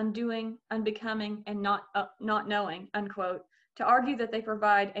 unmaking, undoing, unbecoming, and not knowing, unquote, to argue that they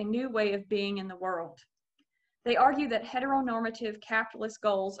provide a new way of being in the world. They argue that heteronormative capitalist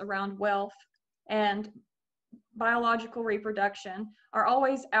goals around wealth and biological reproduction are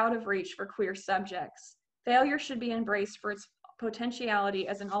always out of reach for queer subjects. Failure should be embraced for its potentiality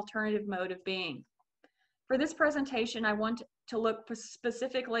as an alternative mode of being. For this presentation, I want to look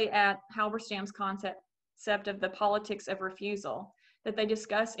specifically at Halberstam's concept of the politics of refusal that they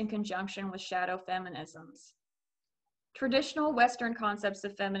discuss in conjunction with shadow feminisms. Traditional Western concepts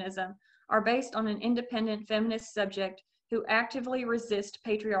of feminism are based on an independent feminist subject who actively resist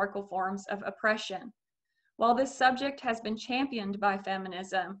patriarchal forms of oppression. While this subject has been championed by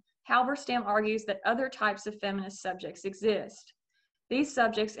feminism, Halberstam argues that other types of feminist subjects exist. These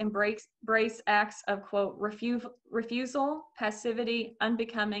subjects embrace acts of, quote, refusal, passivity,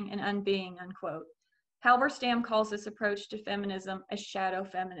 unbecoming, and unbeing, unquote. Halberstam calls this approach to feminism as shadow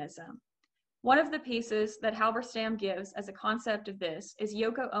feminism. One of the pieces that Halberstam gives as a concept of this is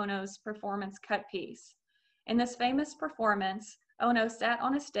Yoko Ono's performance cut piece. In this famous performance, Ono sat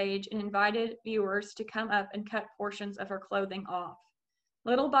on a stage and invited viewers to come up and cut portions of her clothing off.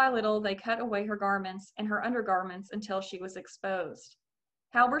 Little by little, they cut away her garments and her undergarments until she was exposed.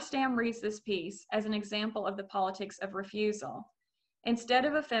 Halberstam reads this piece as an example of the politics of refusal. Instead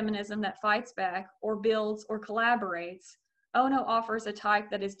of a feminism that fights back or builds or collaborates, Ono offers a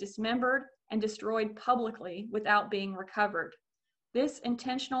type that is dismembered and destroyed publicly without being recovered. This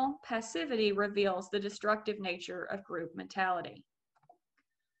intentional passivity reveals the destructive nature of group mentality.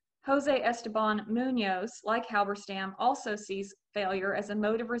 Jose Esteban Munoz, like Halberstam, also sees failure as a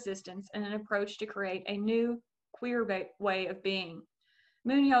mode of resistance and an approach to create a new queer way of being.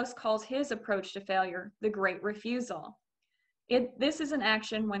 Munoz calls his approach to failure the great refusal. This is an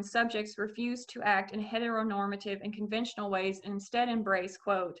action when subjects refuse to act in heteronormative and conventional ways and instead embrace,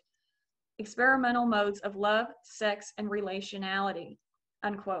 quote, experimental modes of love, sex, and relationality,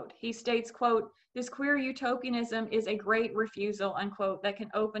 unquote. He states, quote, this queer utopianism is a great refusal, unquote, that can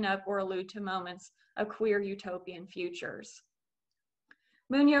open up or allude to moments of queer utopian futures.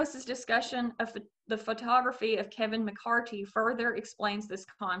 Munoz's discussion of the photography of Kevin McCarty further explains this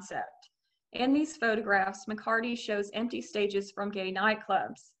concept. In these photographs, McCarty shows empty stages from gay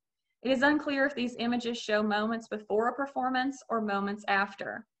nightclubs. It is unclear if these images show moments before a performance or moments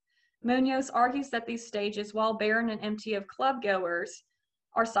after. Munoz argues that these stages, while barren and empty of club-goers,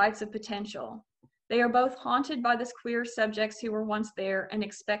 are sites of potential. They are both haunted by the queer subjects who were once there and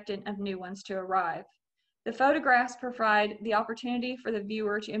expectant of new ones to arrive. The photographs provide the opportunity for the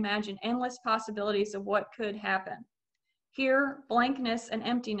viewer to imagine endless possibilities of what could happen. Here, blankness and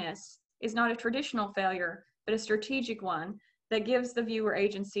emptiness is not a traditional failure, but a strategic one that gives the viewer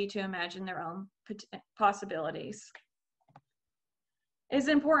agency to imagine their own possibilities. It is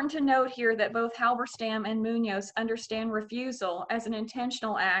important to note here that both Halberstam and Munoz understand refusal as an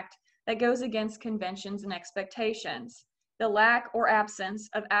intentional act that goes against conventions and expectations. The lack or absence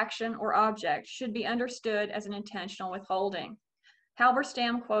of action or object should be understood as an intentional withholding.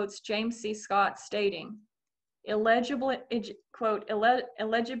 Halberstam quotes James C. Scott stating, quote,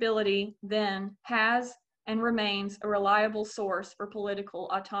 illegibility then has and remains a reliable source for political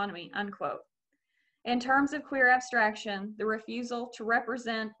autonomy, unquote. In terms of queer abstraction, the refusal to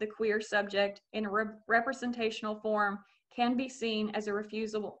represent the queer subject in a representational form can be seen as a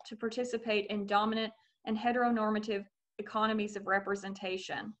refusal to participate in dominant and heteronormative economies of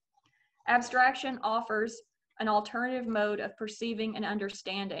representation. Abstraction offers an alternative mode of perceiving and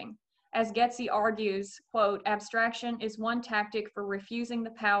understanding. As Getze argues, quote, abstraction is one tactic for refusing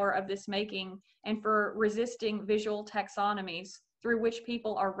the power of this making and for resisting visual taxonomies through which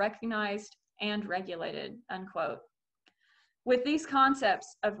people are recognized and regulated, unquote. With these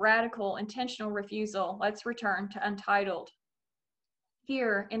concepts of radical intentional refusal, let's return to Untitled.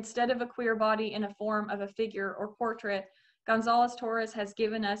 Here, instead of a queer body in a form of a figure or portrait, Gonzalez-Torres has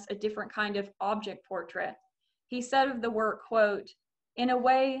given us a different kind of object portrait. He said of the work, quote, in a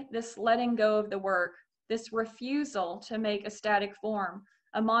way, this letting go of the work, this refusal to make a static form,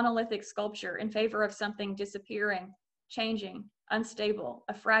 a monolithic sculpture in favor of something disappearing, changing, unstable,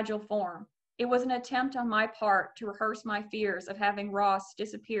 a fragile form. It was an attempt on my part to rehearse my fears of having Ross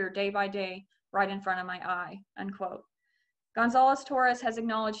disappear day by day right in front of my eye, unquote. Gonzalez-Torres has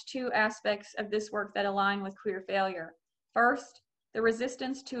acknowledged two aspects of this work that align with queer failure. First, the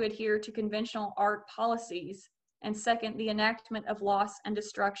resistance to adhere to conventional art policies, and second, the enactment of loss and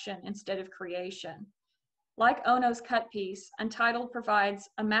destruction instead of creation. Like Ono's cut piece, Untitled provides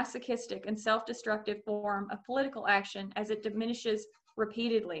a masochistic and self-destructive form of political action as it diminishes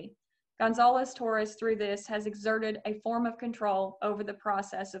repeatedly. Gonzalez-Torres, through this, has exerted a form of control over the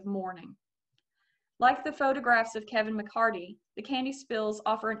process of mourning. Like the photographs of Kevin McCarty, the candy spills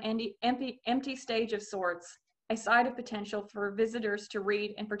offer an empty stage of sorts, a site of potential for visitors to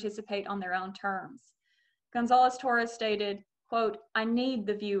read and participate on their own terms. Gonzalez-Torres stated, quote, I need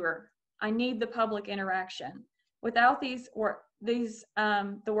the viewer. I need the public interaction. Without these,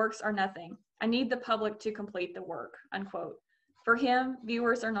 the works are nothing. I need the public to complete the work, unquote. For him,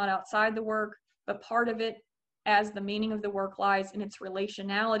 viewers are not outside the work, but part of it, as the meaning of the work lies in its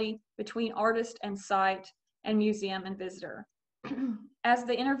relationality between artist and site and museum and visitor. As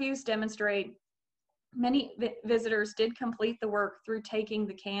the interviews demonstrate, many visitors did complete the work through taking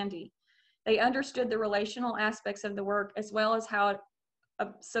the candy. They understood the relational aspects of the work as well as how it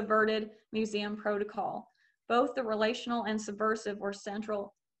subverted museum protocol. Both the relational and subversive were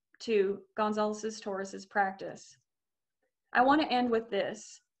central to Gonzalez-Torres' practice. I want to end with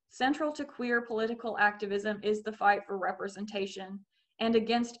this. Central to queer political activism is the fight for representation and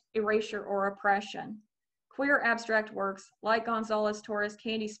against erasure or oppression. Queer abstract works, like Gonzalez-Torres'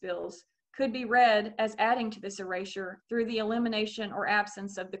 Candy Spills, could be read as adding to this erasure through the elimination or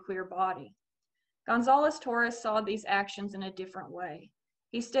absence of the queer body. Gonzalez-Torres saw these actions in a different way.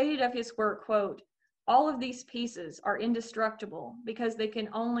 He stated of his work, quote, all of these pieces are indestructible because they can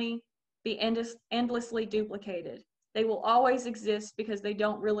only be endlessly duplicated. They will always exist because they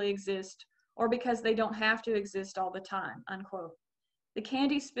don't really exist or because they don't have to exist all the time, unquote. The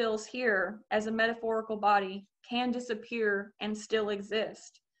candy spills here as a metaphorical body can disappear and still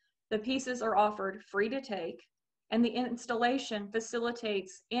exist. The pieces are offered free to take and the installation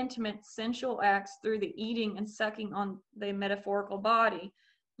facilitates intimate sensual acts through the eating and sucking on the metaphorical body,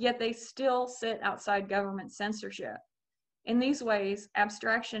 yet they still sit outside government censorship. In these ways,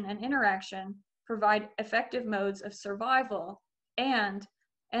 abstraction and interaction provide effective modes of survival and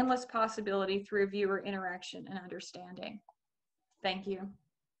endless possibility through viewer interaction and understanding. Thank you.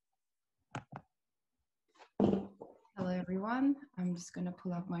 Hello, everyone. I'm just going to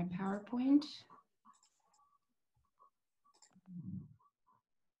pull up my PowerPoint.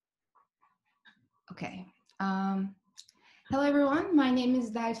 Okay. Hello, everyone. My name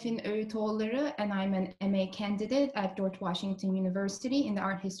is Delfin Ogutogullari, and I'm an MA candidate at George Washington University in the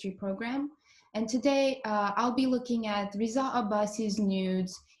Art History program. And today, I'll be looking at Riza Abbasi's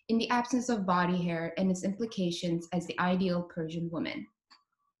nudes in the absence of body hair and its implications as the ideal Persian woman.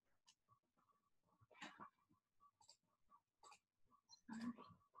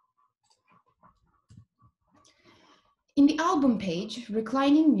 In the album page,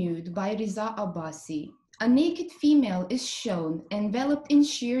 Reclining Nude by Riza Abbasi, a naked female is shown enveloped in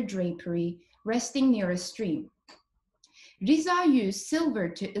sheer drapery, resting near a stream. Riza used silver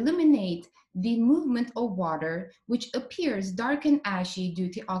to illuminate the movement of water, which appears dark and ashy due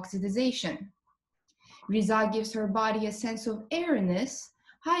to oxidization. Riza gives her body a sense of airiness,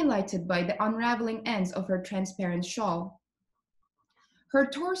 highlighted by the unraveling ends of her transparent shawl. Her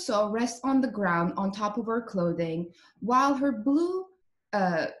torso rests on the ground on top of her clothing, while her blue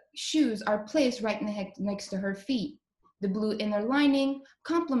shoes are placed right next to her feet, the blue inner lining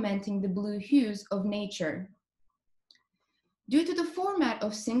complementing the blue hues of nature. Due to the format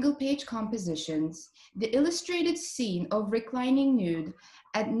of single-page compositions, the illustrated scene of reclining nude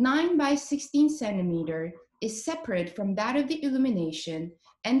at 9 by 16 centimeter is separate from that of the illumination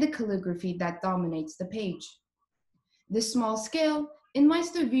and the calligraphy that dominates the page. This small scale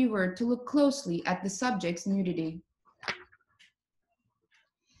invites the viewer to look closely at the subject's nudity.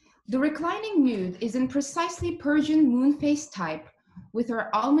 The reclining nude is in precisely Persian moon face type, with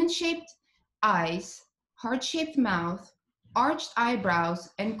her almond-shaped eyes, heart-shaped mouth, arched eyebrows,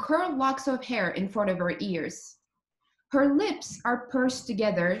 and curled locks of hair in front of her ears. Her lips are pursed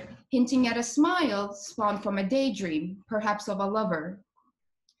together, hinting at a smile spawned from a daydream, perhaps of a lover.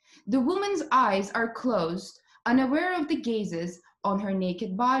 The woman's eyes are closed, unaware of the gazes on her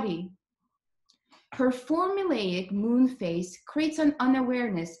naked body. Her formulaic moon face creates an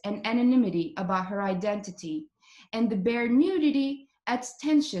unawareness and anonymity about her identity, and the bare nudity adds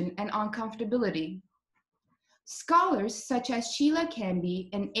tension and uncomfortability. Scholars such as Sheila Canby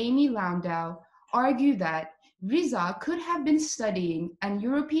and Amy Landau argue that Riza could have been studying an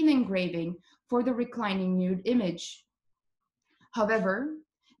European engraving for the reclining nude image. However,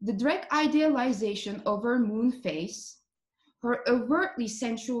 the direct idealization of her moon face, her overtly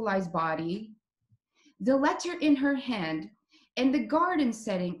sensualized body, the letter in her hand, and the garden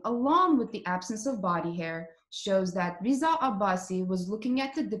setting along with the absence of body hair shows that Riza Abbasi was looking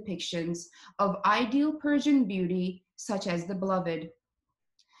at the depictions of ideal Persian beauty such as the beloved.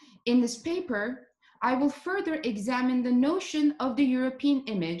 In this paper, I will further examine the notion of the European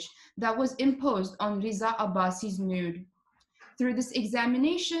image that was imposed on Riza Abbasi's nude. Through this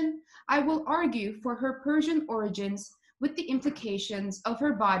examination, I will argue for her Persian origins with the implications of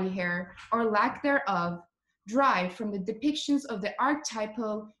her body hair or lack thereof, derived from the depictions of the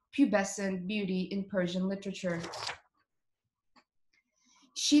archetypal pubescent beauty in Persian literature.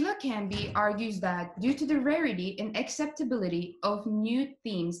 Sheila Canby argues that due to the rarity and acceptability of nude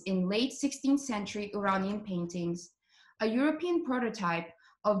themes in late 16th century Iranian paintings, a European prototype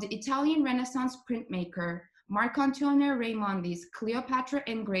of the Italian Renaissance printmaker Marcantonio Raimondi's Cleopatra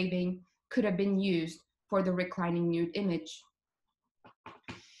engraving could have been used for the reclining nude image.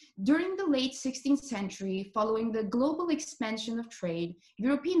 During the late 16th century, following the global expansion of trade,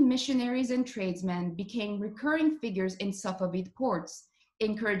 European missionaries and tradesmen became recurring figures in Safavid ports,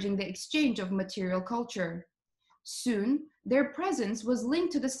 encouraging the exchange of material culture. Soon, their presence was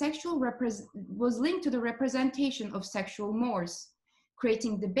linked to the representation of sexual mores,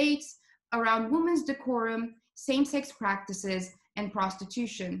 creating debates around women's decorum, same-sex practices, and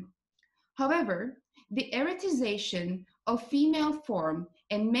prostitution. However, the erotization of female form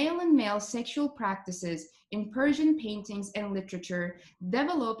and male sexual practices in Persian paintings and literature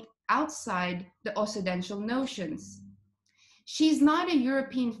developed outside the Occidental notions. She's not a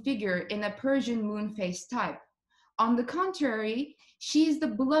European figure in a Persian moon face type. On the contrary, she is the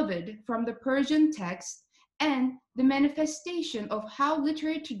beloved from the Persian text and the manifestation of how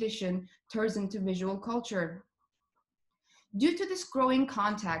literary tradition turns into visual culture. Due to this growing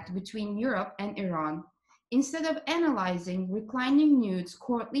contact between Europe and Iran, instead of analyzing reclining nude's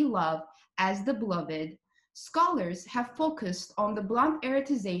courtly love as the beloved, scholars have focused on the blunt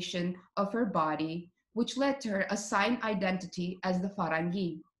erotization of her body, which led to her assigned identity as the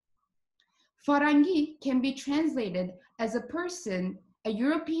Farangi. Farangi can be translated as a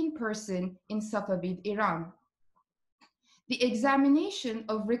European person in Safavid Iran. The examination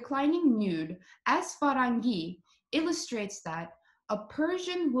of reclining nude as Farangi illustrates that a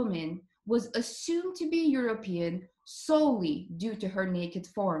Persian woman was assumed to be European solely due to her naked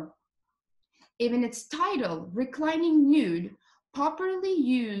form. Even its title, Reclining Nude, popularly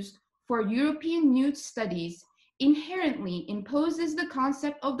used for European nude studies, inherently imposes the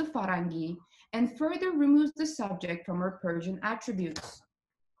concept of the Farangi and further removes the subject from her Persian attributes.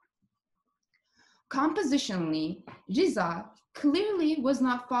 Compositionally, Riza clearly was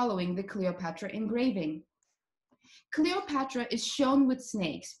not following the Cleopatra engraving. Cleopatra is shown with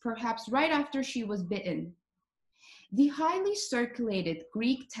snakes, perhaps right after she was bitten. The highly circulated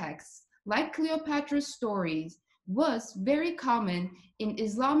Greek text, like Cleopatra's stories, was very common in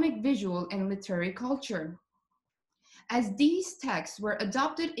Islamic visual and literary culture. As these texts were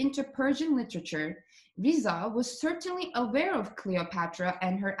adopted into Persian literature, Riza was certainly aware of Cleopatra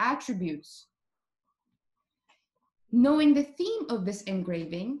and her attributes. Knowing the theme of this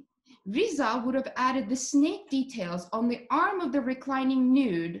engraving, Riza would have added the snake details on the arm of the reclining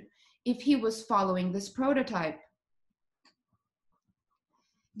nude if he was following this prototype.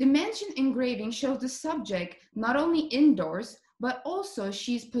 The mentioned engraving shows the subject not only indoors, but also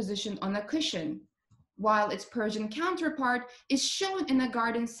she's positioned on a cushion, while its Persian counterpart is shown in a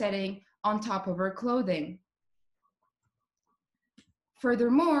garden setting on top of her clothing.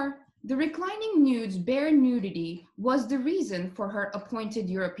 Furthermore, the reclining nude's bare nudity was the reason for her appointed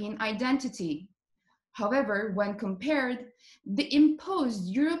European identity. However, when compared, the imposed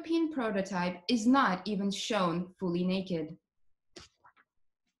European prototype is not even shown fully naked.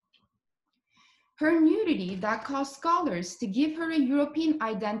 Her nudity that caused scholars to give her a European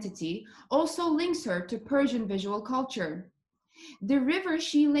identity also links her to Persian visual culture. The river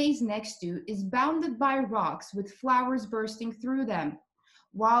she lays next to is bounded by rocks with flowers bursting through them,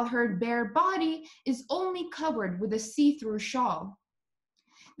 while her bare body is only covered with a see-through shawl.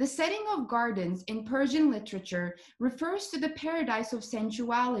 The setting of gardens in Persian literature refers to the paradise of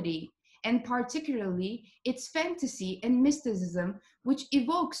sensuality, and particularly its fantasy and mysticism, which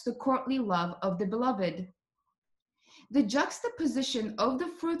evokes the courtly love of the beloved. The juxtaposition of the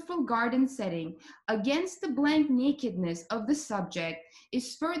fruitful garden setting against the blank nakedness of the subject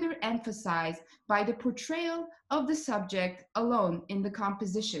is further emphasized by the portrayal of the subject alone in the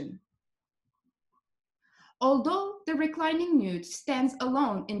composition. Although the reclining nude stands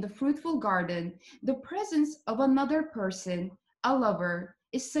alone in the fruitful garden, the presence of another person, a lover,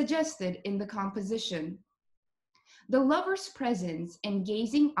 is suggested in the composition. The lover's presence and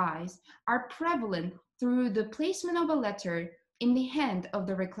gazing eyes are prevalent through the placement of a letter in the hand of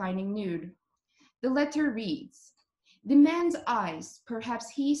the reclining nude. The letter reads, "The man's eyes, perhaps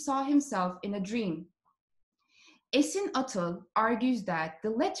he saw himself in a dream." Esin Atıl argues that the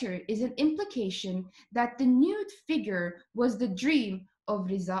letter is an implication that the nude figure was the dream of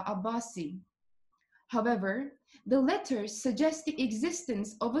Riza Abbasi. However, the letter suggests the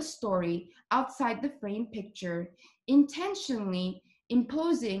existence of a story outside the frame picture, intentionally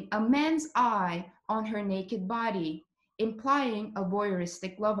imposing a man's eye on her naked body, implying a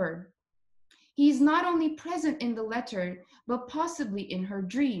voyeuristic lover. He is not only present in the letter, but possibly in her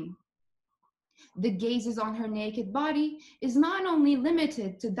dream. The gazes on her naked body is not only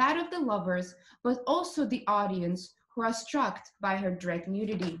limited to that of the lovers, but also the audience who are struck by her direct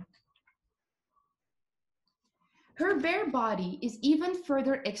nudity. Her bare body is even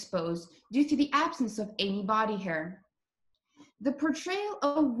further exposed due to the absence of any body hair. The portrayal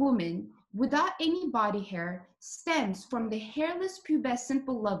of a woman without any body hair stems from the hairless pubescent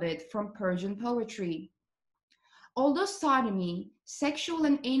beloved from Persian poetry. Although sodomy, sexual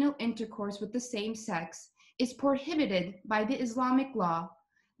and anal intercourse with the same sex, is prohibited by the Islamic law,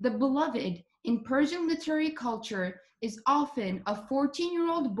 the beloved in Persian literary culture is often a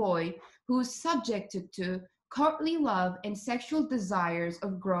 14-year-old boy who is subjected to courtly love and sexual desires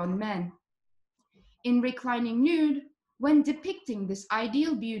of grown men. In Reclining Nude, when depicting this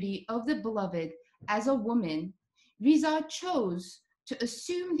ideal beauty of the beloved as a woman, Riza chose to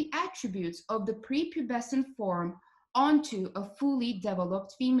assume the attributes of the prepubescent form onto a fully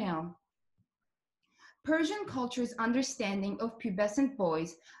developed female. Persian culture's understanding of pubescent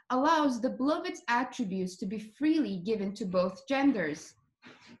boys allows the beloved's attributes to be freely given to both genders.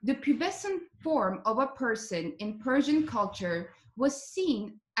 The pubescent form of a person in Persian culture was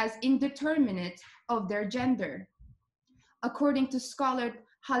seen as indeterminate of their gender. According to scholar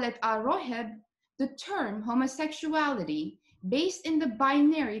Khaled al-Roheb, the term homosexuality, based in the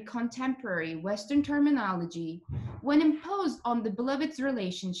binary contemporary Western terminology, when imposed on the beloved's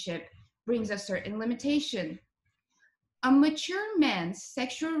relationship, brings a certain limitation. A mature man's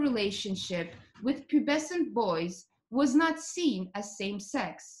sexual relationship with pubescent boys was not seen as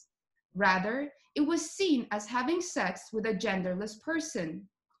same-sex. Rather, it was seen as having sex with a genderless person.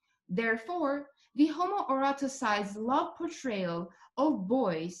 Therefore, the homoeroticized love portrayal of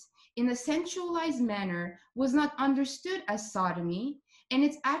boys in a sensualized manner was not understood as sodomy, and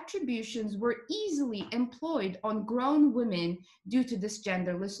its attributions were easily employed on grown women due to this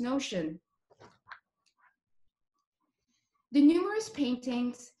genderless notion. The numerous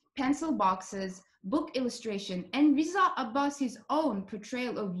paintings, pencil boxes, book illustration, and Riza Abbasi's own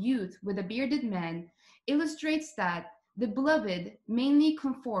portrayal of youth with a bearded man illustrates that the beloved mainly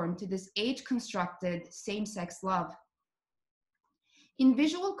conformed to this age-constructed same-sex love. In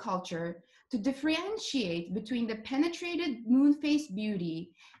visual culture, to differentiate between the penetrated moon-faced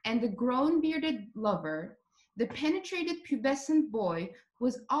beauty and the grown bearded lover, the penetrated pubescent boy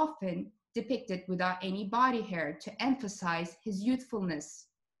was often depicted without any body hair to emphasize his youthfulness.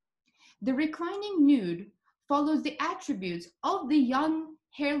 The reclining nude follows the attributes of the young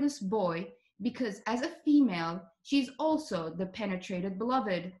hairless boy because as a female, she is also the penetrated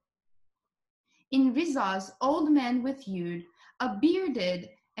beloved. In Riza's Old Man with Youth, a bearded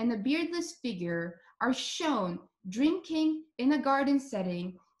and a beardless figure are shown drinking in a garden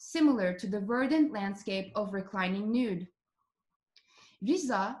setting similar to the verdant landscape of reclining nude.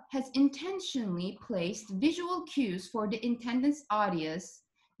 Riza has intentionally placed visual cues for the intendant's audience,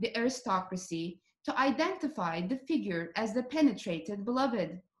 the aristocracy, to identify the figure as the penetrated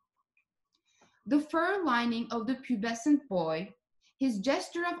beloved. The fur lining of the pubescent boy, his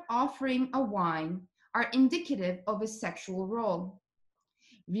gesture of offering a wine, are indicative of his sexual role.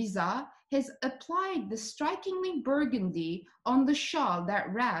 Riza has applied the strikingly burgundy on the shawl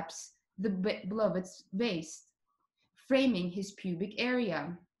that wraps the beloved's waist, framing his pubic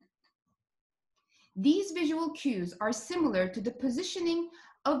area. These visual cues are similar to the positioning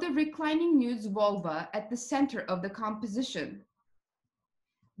of the reclining nude's vulva at the center of the composition.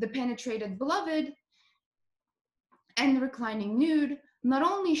 The penetrated beloved and the reclining nude not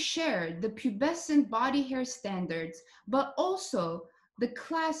only shared the pubescent body hair standards, but also the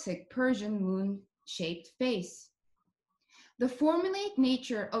classic Persian moon-shaped face. The formulaic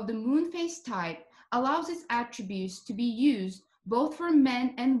nature of the moon face type allows its attributes to be used both for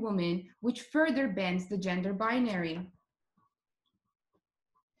men and women, which further bends the gender binary.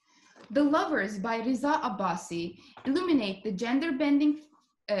 The Lovers by Riza Abbasi illuminate the gender bending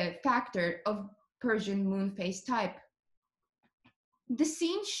factor of Persian moon face type. The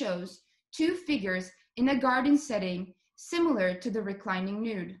scene shows two figures in a garden setting similar to the reclining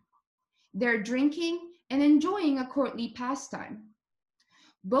nude. They're drinking and enjoying a courtly pastime.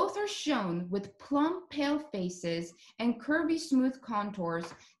 Both are shown with plump, pale faces and curvy, smooth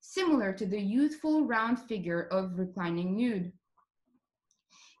contours similar to the youthful, round figure of reclining nude.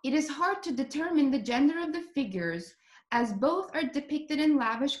 It is hard to determine the gender of the figures as both are depicted in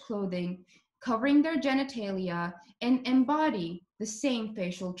lavish clothing, covering their genitalia and embody the same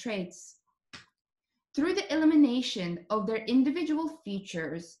facial traits. Through the elimination of their individual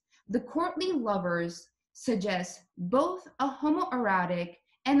features, the courtly lovers suggest both a homoerotic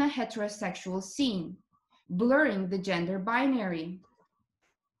and a heterosexual scene, blurring the gender binary.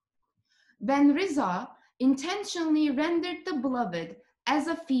 When Riza intentionally rendered the beloved as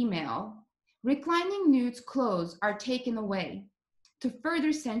a female, reclining nude's clothes are taken away to further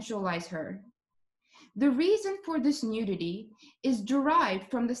sensualize her. The reason for this nudity is derived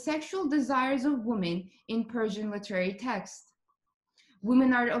from the sexual desires of women in Persian literary texts.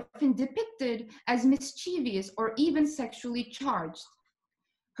 Women are often depicted as mischievous or even sexually charged.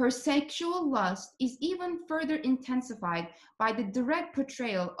 Her sexual lust is even further intensified by the direct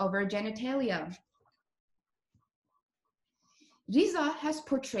portrayal of her genitalia. Riza has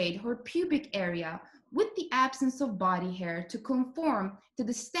portrayed her pubic area with the absence of body hair to conform to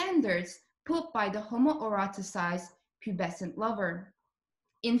the standards put by the homoeroticized pubescent lover.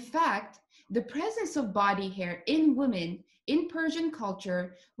 In fact, the presence of body hair in women in Persian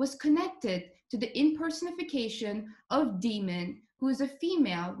culture was connected to the impersonification of demon, who is a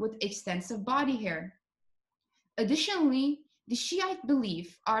female with extensive body hair. Additionally, the Shiite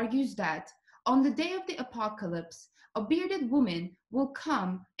belief argues that on the day of the apocalypse, a bearded woman will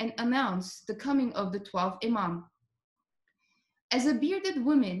come and announce the coming of the 12th Imam. As a bearded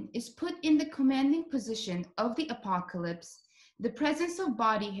woman is put in the commanding position of the apocalypse, the presence of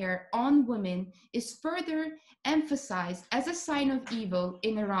body hair on women is further emphasized as a sign of evil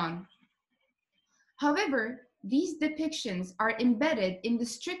in Iran. However, these depictions are embedded in the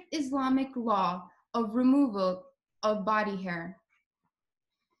strict Islamic law of removal of body hair.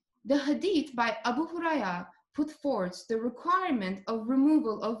 The hadith by Abu Hurairah put forth the requirement of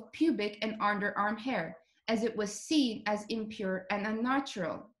removal of pubic and underarm hair, as it was seen as impure and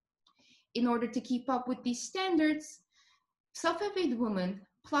unnatural. In order to keep up with these standards, Safavid women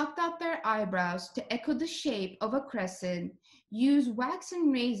plucked out their eyebrows to echo the shape of a crescent, used wax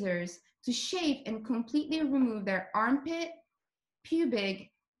and razors to shave and completely remove their armpit,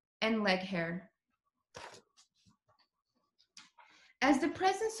 pubic, and leg hair. As the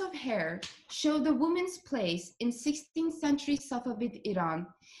presence of hair showed the woman's place in 16th century Safavid Iran,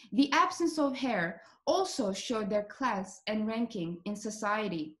 the absence of hair also showed their class and ranking in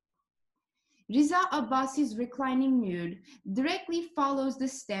society. Riza Abbasi's reclining nude directly follows the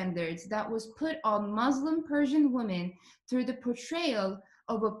standards that was put on Muslim Persian women through the portrayal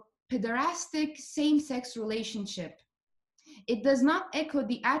of a pederastic same-sex relationship. It does not echo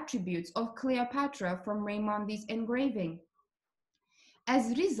the attributes of Cleopatra from Raimondi's engraving.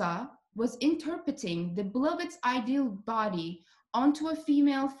 As Riza was interpreting the beloved's ideal body onto a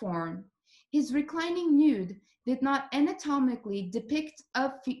female form, his reclining nude did not anatomically depict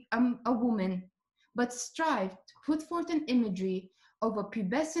a woman, but strived to put forth an imagery of a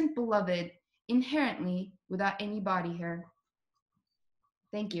pubescent beloved inherently without any body hair.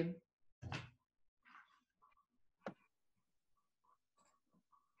 Thank you.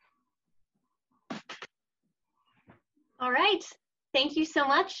 All right, thank you so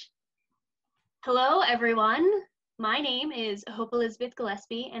much. Hello, everyone. My name is Hope Elizabeth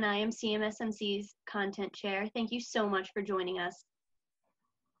Gillespie, and I am CMSMC's Content Chair. Thank you so much for joining us.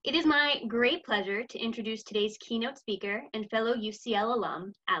 It is my great pleasure to introduce today's keynote speaker and fellow UCL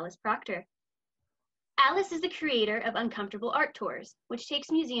alum, Alice Procter. Alice is the creator of Uncomfortable Art Tours, which takes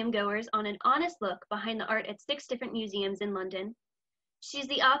museum goers on an honest look behind the art at 6 different museums in London. She's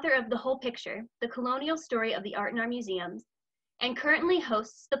the author of The Whole Picture, the colonial story of the art in our museums, and currently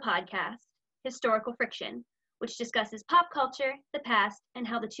hosts the podcast, Historical Friction, which discusses pop culture, the past, and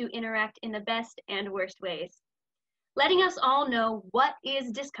how the two interact in the best and worst ways. Letting us all know what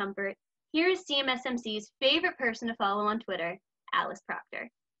is discomfort, here is CMSMC's favorite person to follow on Twitter, Alice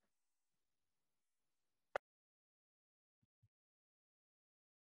Procter.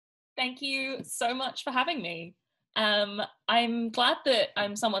 Thank you so much for having me. I'm glad that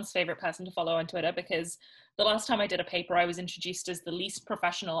I'm someone's favorite person to follow on Twitter, because the last time I did a paper, I was introduced as the least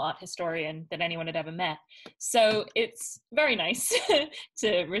professional art historian that anyone had ever met. So it's very nice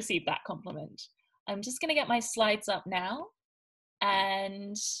to receive that compliment. I'm just gonna get my slides up now,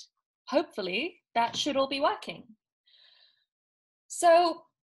 and hopefully that should all be working. So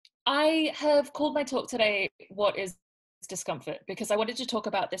I have called my talk today, What is Discomfort? Because I wanted to talk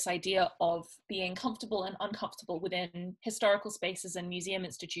about this idea of being comfortable and uncomfortable within historical spaces and museum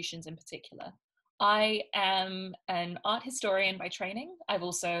institutions in particular. I am an art historian by training. I've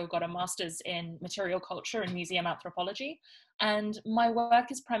also got a master's in material culture and museum anthropology, and my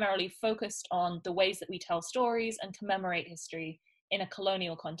work is primarily focused on the ways that we tell stories and commemorate history in a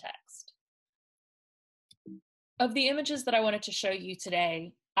colonial context. Of the images that I wanted to show you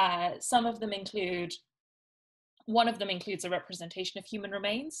today, one of them includes a representation of human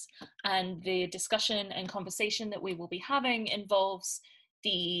remains, and the discussion and conversation that we will be having involves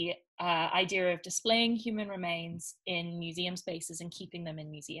the idea of displaying human remains in museum spaces and keeping them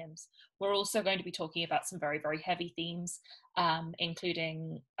in museums. We're also going to be talking about some very, very heavy themes,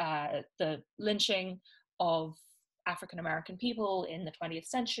 including the lynching of African-American people in the 20th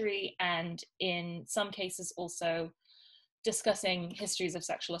century, and in some cases also discussing histories of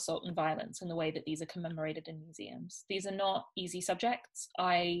sexual assault and violence and the way that these are commemorated in museums. These are not easy subjects.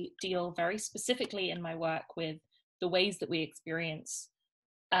 I deal very specifically in my work with the ways that we experience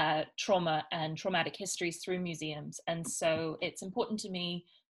trauma and traumatic histories through museums. And so it's important to me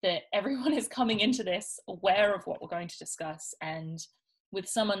that everyone is coming into this aware of what we're going to discuss and with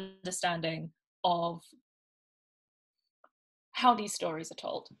some understanding of how these stories are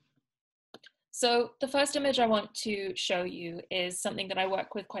told. So the first image I want to show you is something that I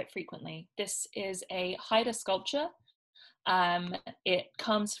work with quite frequently. This is a Haida sculpture. It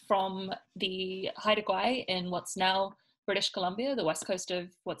comes from the Haida Gwaii in what's now British Columbia, the west coast of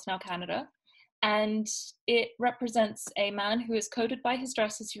what's now Canada. And it represents a man who is coded by his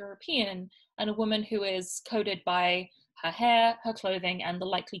dress as European and a woman who is coded by her hair, her clothing, and the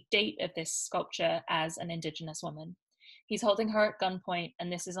likely date of this sculpture as an Indigenous woman. He's holding her at gunpoint,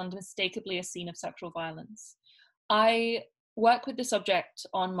 and this is unmistakably a scene of sexual violence. I work with this object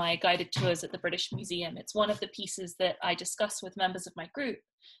on my guided tours at the British Museum. It's one of the pieces that I discuss with members of my group,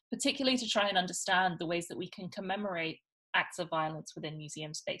 particularly to try and understand the ways that we can commemorate acts of violence within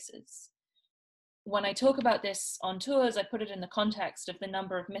museum spaces. When I talk about this on tours, I put it in the context of the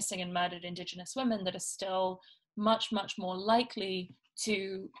number of missing and murdered Indigenous women that are still much, much more likely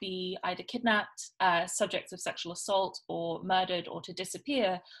to be either kidnapped, subjects of sexual assault, or murdered or to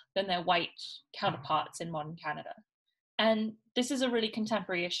disappear than their white counterparts in modern Canada. And this is a really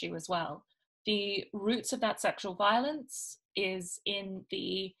contemporary issue as well. The roots of that sexual violence is in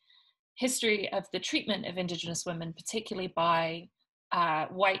the history of the treatment of Indigenous women, particularly by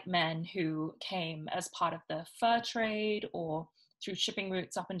white men who came as part of the fur trade or through shipping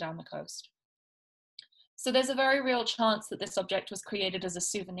routes up and down the coast. So there's a very real chance that this object was created as a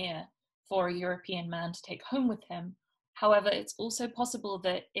souvenir for a European man to take home with him. However, it's also possible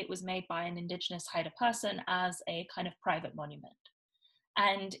that it was made by an Indigenous Haida person as a kind of private monument.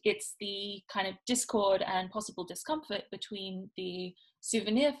 And it's the kind of discord and possible discomfort between the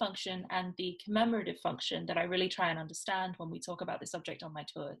souvenir function and the commemorative function that I really try and understand when we talk about this object on my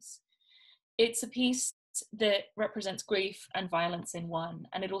tours. It's a piece that represents grief and violence in one,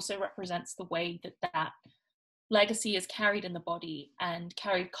 and it also represents the way that that legacy is carried in the body and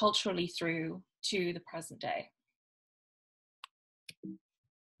carried culturally through to the present day.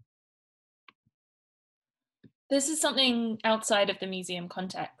 This is something outside of the museum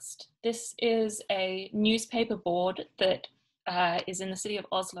context. This is a newspaper board that is in the city of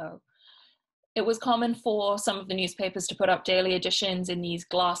Oslo. It was common for some of the newspapers to put up daily editions in these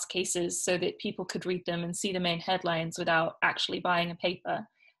glass cases so that people could read them and see the main headlines without actually buying a paper.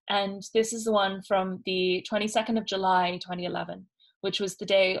 And this is the one from the 22nd of July, 2011, which was the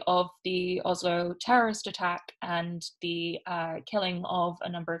day of the Oslo terrorist attack and the killing of a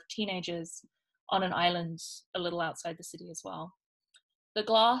number of teenagers on an island a little outside the city as well. The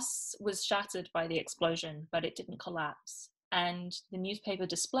glass was shattered by the explosion, but it didn't collapse. And the newspaper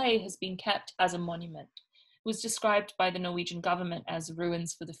display has been kept as a monument. It was described by the Norwegian government as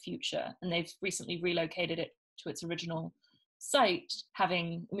ruins for the future, and they've recently relocated it to its original site,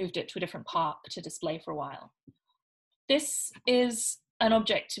 having moved it to a different park to display for a while. This is an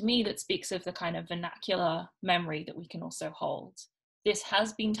object to me that speaks of the kind of vernacular memory that we can also hold. This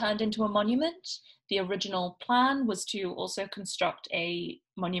has been turned into a monument. The original plan was to also construct a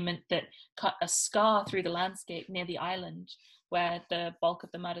monument that cut a scar through the landscape near the island where the bulk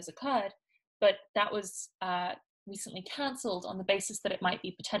of the murders occurred, but that was recently cancelled on the basis that it might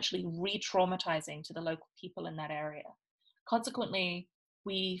be potentially re-traumatizing to the local people in that area. Consequently,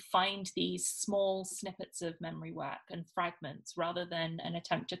 we find these small snippets of memory work and fragments rather than an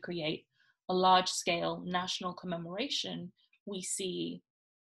attempt to create a large-scale national commemoration. We see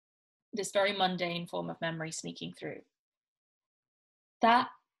this very mundane form of memory sneaking through. That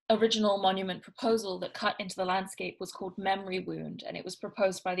original monument proposal that cut into the landscape was called Memory Wound, and it was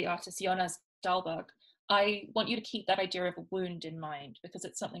proposed by the artist Jonas Dahlberg. I want you to keep that idea of a wound in mind because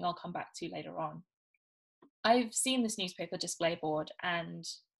it's something I'll come back to later on. I've seen this newspaper display board, and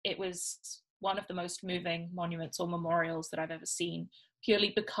it was one of the most moving monuments or memorials that I've ever seen,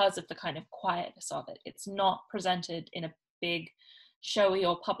 purely because of the kind of quietness of it. It's not presented in a big, showy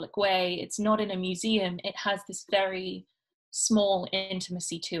or public way. It's not in a museum. It has this very small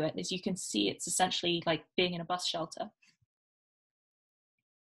intimacy to it. As you can see, it's essentially like being in a bus shelter.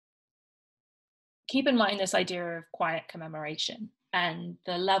 Keep in mind this idea of quiet commemoration and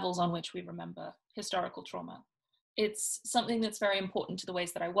the levels on which we remember historical trauma. It's something that's very important to the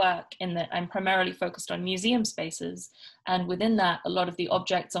ways that I work, in that I'm primarily focused on museum spaces, and within that, a lot of the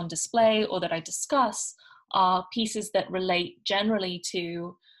objects on display or that I discuss are pieces that relate generally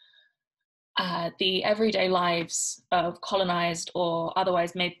to the everyday lives of colonized or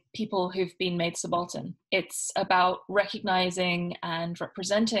otherwise made people who've been made subaltern. It's about recognizing and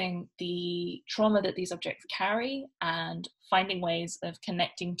representing the trauma that these objects carry and finding ways of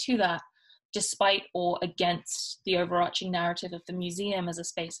connecting to that despite or against the overarching narrative of the museum as a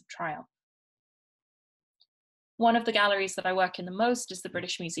space of triumph. One of the galleries that I work in the most is the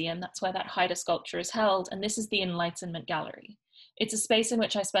British Museum. That's where that Haida sculpture is held, and this is the Enlightenment Gallery. It's a space in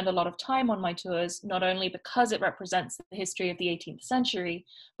which I spend a lot of time on my tours, not only because it represents the history of the 18th century,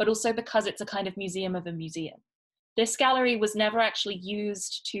 but also because it's a kind of museum of a museum. This gallery was never actually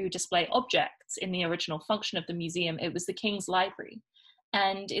used to display objects in the original function of the museum. It was the King's Library.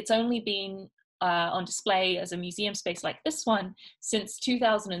 And it's only been on display as a museum space like this one since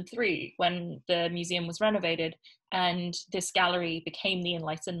 2003, when the museum was renovated and this gallery became the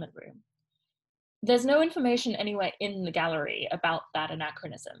Enlightenment Room. there's no information anywhere in the gallery about that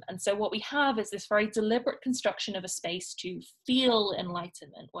anachronism. And so what we have is this very deliberate construction of a space to feel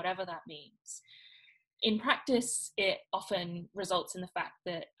enlightenment, whatever that means. In practice, it often results in the fact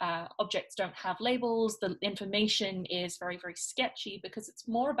that objects don't have labels, the information is very, very sketchy because it's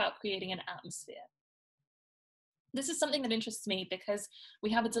more about creating an atmosphere. This is something that interests me because we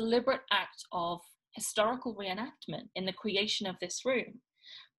have a deliberate act of historical reenactment in the creation of this room.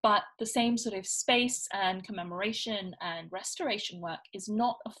 But the same sort of space and commemoration and restoration work is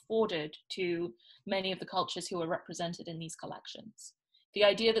not afforded to many of the cultures who are represented in these collections. The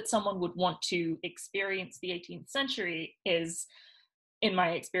idea that someone would want to experience the 18th century is, in my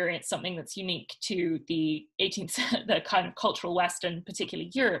experience, something that's unique to the 18th, the kind of cultural West, and particularly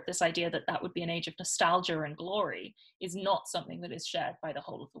Europe. This idea that that would be an age of nostalgia and glory is not something that is shared by the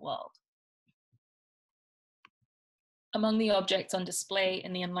whole of the world. Among the objects on display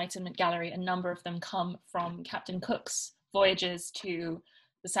in the Enlightenment Gallery, a number of them come from Captain Cook's voyages to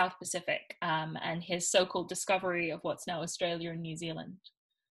the South Pacific and his so-called discovery of what's now Australia and New Zealand.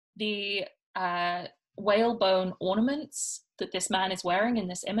 The whalebone ornaments that this man is wearing in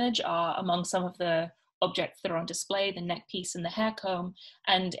this image are among some of the objects that are on display, the neck piece and the hair comb,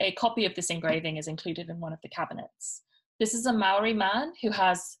 and a copy of this engraving is included in one of the cabinets. This is a Maori man who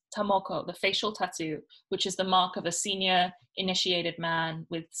has tamoko, the facial tattoo, which is the mark of a senior initiated man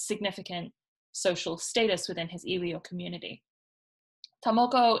with significant social status within his iwi or community.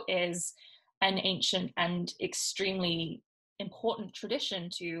 Tamoko is an ancient and extremely important tradition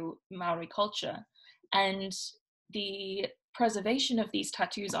to Maori culture, and the preservation of these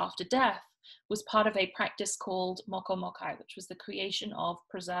tattoos after death was part of a practice called mokomokai, which was the creation of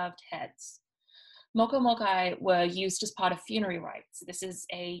preserved heads. Mokomokai were used as part of funerary rites. This is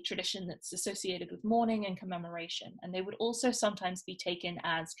a tradition that's associated with mourning and commemoration, and they would also sometimes be taken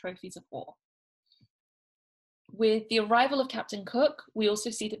as trophies of war. With the arrival of Captain Cook, we also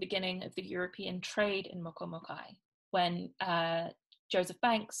see the beginning of the European trade in mokomokai, when Joseph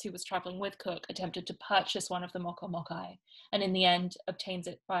Banks, who was traveling with Cook, attempted to purchase one of the mokomokai, and in the end obtains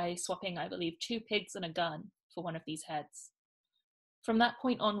it by swapping, I believe, 2 pigs and a gun for one of these heads. From that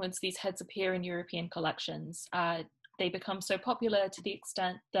point onwards, these heads appear in European collections. They become so popular to the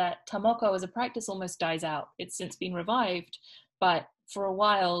extent that tamoko as a practice almost dies out. It's since been revived, but for a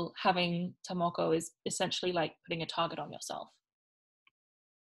while, having tamoko is essentially like putting a target on yourself.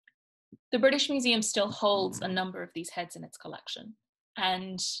 The British Museum still holds a number of these heads in its collection,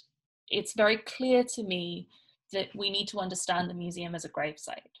 and it's very clear to me that we need to understand the museum as a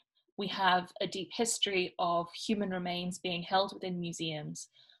gravesite. We have a deep history of human remains being held within museums,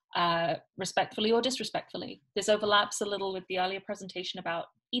 respectfully or disrespectfully. This overlaps a little with the earlier presentation about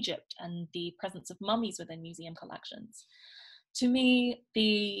Egypt and the presence of mummies within museum collections. To me,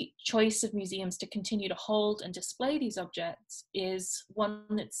 the choice of museums to continue to hold and display these objects is one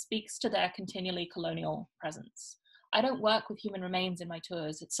that speaks to their continually colonial presence. I don't work with human remains in my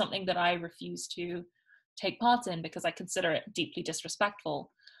tours. It's something that I refuse to take part in because I consider it deeply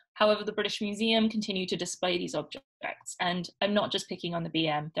disrespectful. However, the British Museum continue to display these objects, and I'm not just picking on the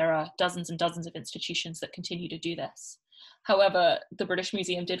BM. There are dozens and dozens of institutions that continue to do this. However, the British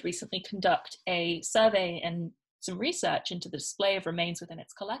Museum did recently conduct a survey and some research into the display of remains within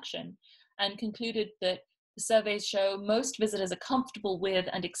its collection, and concluded that the surveys show most visitors are comfortable with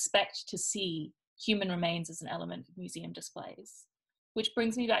and expect to see human remains as an element of museum displays. Which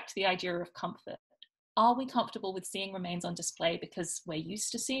brings me back to the idea of comfort. Are we comfortable with seeing remains on display because we're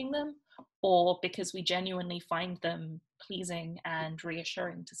used to seeing them, or because we genuinely find them pleasing and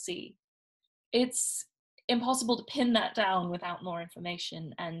reassuring to see? It's impossible to pin that down without more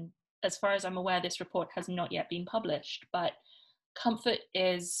information, and as far as I'm aware, this report has not yet been published, but comfort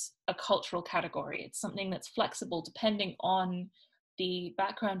is a cultural category. It's something that's flexible depending on the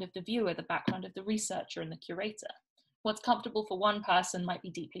background of the viewer, the background of the researcher and the curator. What's comfortable for one person might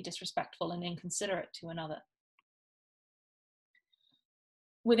be deeply disrespectful and inconsiderate to another.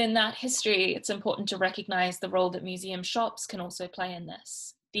 Within that history, it's important to recognize the role that museum shops can also play in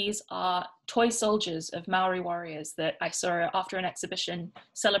this. These are toy soldiers of Maori warriors that I saw after an exhibition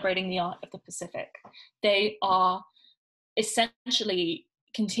celebrating the art of the Pacific. They are essentially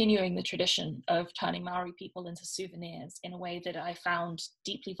continuing the tradition of turning Maori people into souvenirs in a way that I found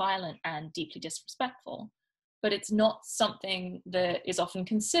deeply violent and deeply disrespectful. But it's not something that is often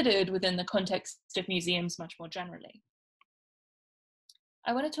considered within the context of museums much more generally.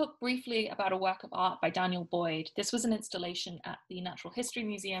 I want to talk briefly about a work of art by Daniel Boyd. This was an installation at the Natural History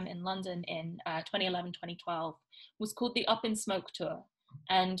Museum in London in 2011-2012. It was called the Up in Smoke Tour.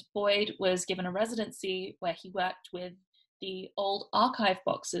 And Boyd was given a residency where he worked with the old archive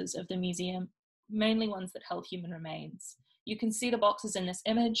boxes of the museum mainly ones that held human remains. You can see the boxes in this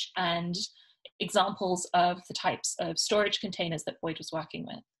image and examples of the types of storage containers that Boyd was working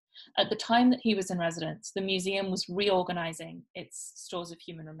with. At the time that he was in residence, the museum was reorganizing its stores of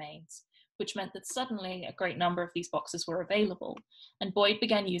human remains, which meant that suddenly a great number of these boxes were available, and Boyd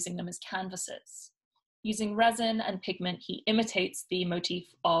began using them as canvases. Using resin and pigment, he imitates the motif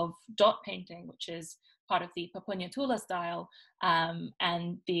of dot painting, which is part of the Papua New Guinea style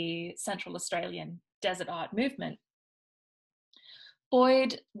and the Central Australian desert art movement.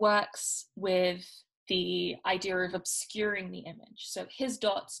 Boyd works with the idea of obscuring the image. So his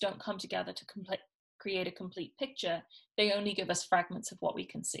dots don't come together to create a complete picture. They only give us fragments of what we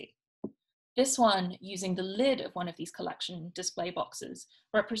can see. This one, using the lid of one of these collection display boxes,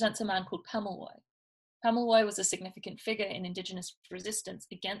 represents a man called Pemelwoy. Pemelwoy was a significant figure in Indigenous resistance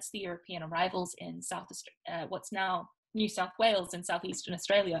against the European arrivals in what's now New South Wales in southeastern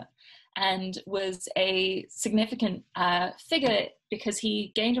Australia, and was a significant figure because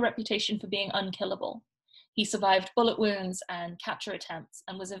he gained a reputation for being unkillable. He survived bullet wounds and capture attempts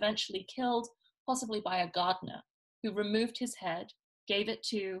and was eventually killed, possibly by a gardener, who removed his head, gave it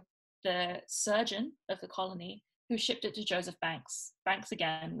to the surgeon of the colony, who shipped it to Joseph Banks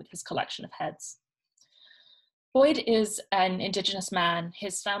again with his collection of heads. Boyd is an Indigenous man.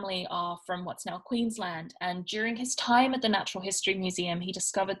 His family are from what's now Queensland, and during his time at the Natural History Museum, he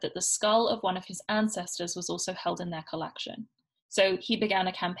discovered that the skull of one of his ancestors was also held in their collection. So he began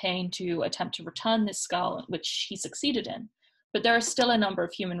a campaign to attempt to return this skull, which he succeeded in, but there are still a number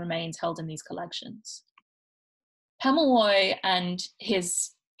of human remains held in these collections. Pemelwoy and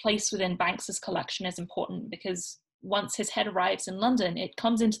his place within Banks's collection is important because once his head arrives in London, it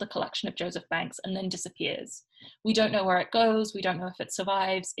comes into the collection of Joseph Banks and then disappears. We don't know where it goes. We don't know if it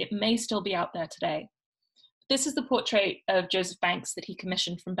survives. It may still be out there today. This is the portrait of Joseph Banks that he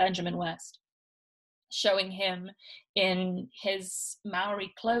commissioned from Benjamin West, showing him in his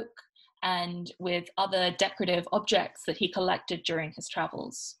Maori cloak and with other decorative objects that he collected during his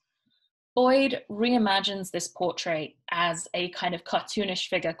travels. Boyd reimagines this portrait as a kind of cartoonish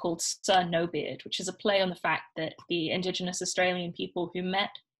figure called Sir No Beard, which is a play on the fact that the Indigenous Australian people who met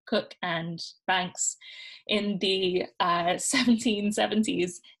Cook and Banks in the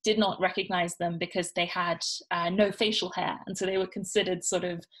 1770s did not recognize them because they had no facial hair, and so they were considered sort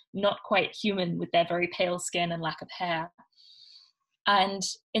of not quite human with their very pale skin and lack of hair. And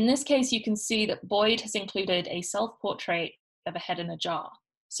in this case, you can see that Boyd has included a self-portrait of a head in a jar.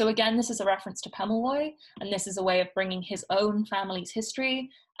 So again, this is a reference to Pemelwoy, and this is a way of bringing his own family's history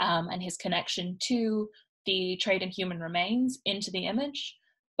and his connection to the trade in human remains into the image.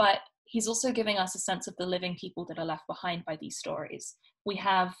 But he's also giving us a sense of the living people that are left behind by these stories. We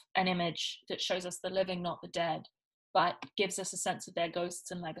have an image that shows us the living, not the dead, but gives us a sense of their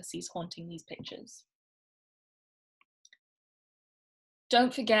ghosts and legacies haunting these pictures.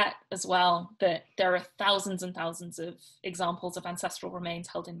 Don't forget as well that there are thousands and thousands of examples of ancestral remains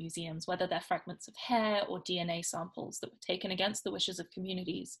held in museums, whether they're fragments of hair or DNA samples that were taken against the wishes of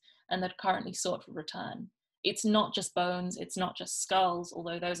communities and that are currently sought for return. It's not just bones, it's not just skulls,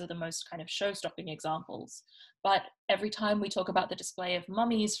 although those are the most kind of show-stopping examples. But every time we talk about the display of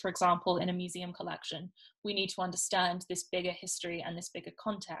mummies, for example, in a museum collection, we need to understand this bigger history and this bigger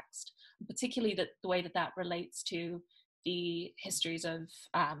context, particularly the way that that relates to the histories of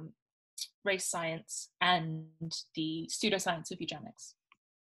race science and the pseudoscience of eugenics.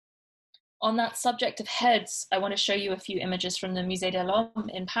 On that subject of heads, I want to show you a few images from the Musée de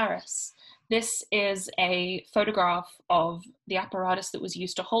l'Homme in Paris. This is a photograph of the apparatus that was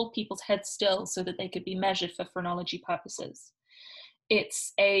used to hold people's heads still so that they could be measured for phrenology purposes.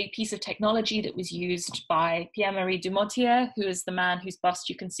 It's a piece of technology that was used by Pierre-Marie Dumotier, who is the man whose bust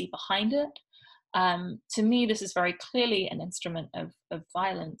you can see behind it. To me, this is very clearly an instrument of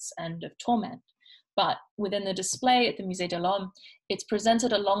violence and of torment. But within the display at the Musée de l'Homme, it's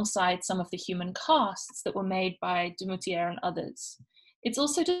presented alongside some of the human casts that were made by Dumotier and others. It's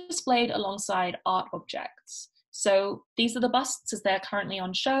also displayed alongside art objects. So these are the busts as they're currently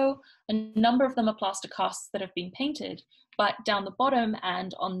on show. A number of them are plaster casts that have been painted, but down the bottom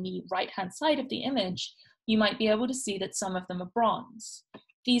and on the right-hand side of the image, you might be able to see that some of them are bronze.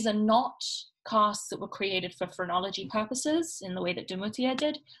 These are not casts that were created for phrenology purposes in the way that Dumotier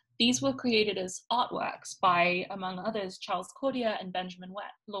did. These were created as artworks by, among others, Charles Cordier and Benjamin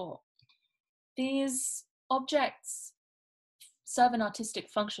Law. These objects serve an artistic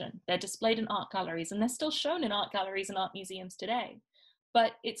function. They're displayed in art galleries, and they're still shown in art galleries and art museums today.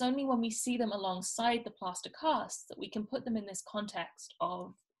 But it's only when we see them alongside the plaster casts that we can put them in this context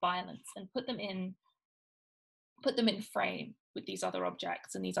of violence and put them in frame with these other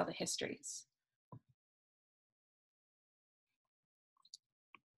objects and these other histories.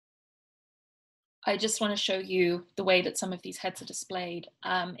 I just want to show you the way that some of these heads are displayed.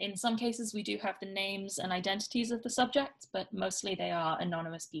 In some cases, we do have the names and identities of the subjects, but mostly they are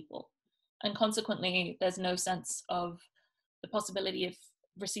anonymous people. And consequently, there's no sense of the possibility of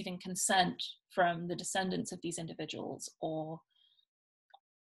receiving consent from the descendants of these individuals, or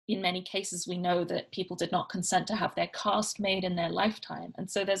in many cases, we know that people did not consent to have their cast made in their lifetime. And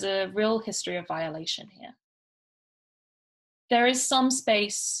so there's a real history of violation here. There is some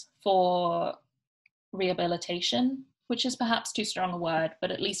space for rehabilitation, which is perhaps too strong a word,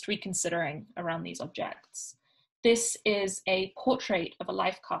 but at least reconsidering around these objects. This is a portrait of a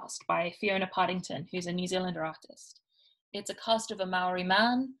life cast by Fiona Paddington, who's a New Zealander artist. It's a cast of a Maori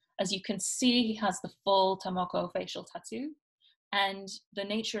man. As you can see, he has the full Tamoko facial tattoo. And the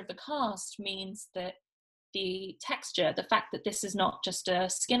nature of the cast means that the texture, the fact that this is not just a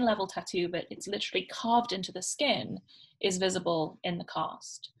skin level tattoo, but it's literally carved into the skin, is visible in the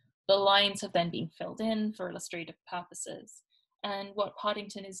cast. The lines have then been filled in for illustrative purposes. And what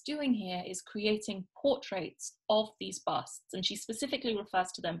Paddington is doing here is creating portraits of these busts. And she specifically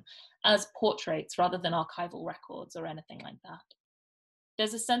refers to them as portraits rather than archival records or anything like that.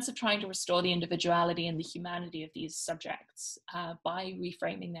 There's a sense of trying to restore the individuality and the humanity of these subjects by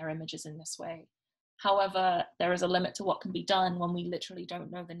reframing their images in this way. However, there is a limit to what can be done when we literally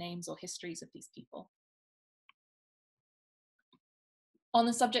don't know the names or histories of these people. On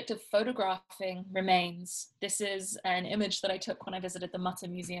the subject of photographing remains, this is an image that I took when I visited the Mutta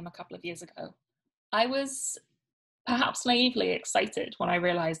Museum a couple of years ago. I was perhaps naively excited when I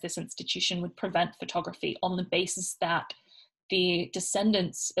realized this institution would prevent photography on the basis that the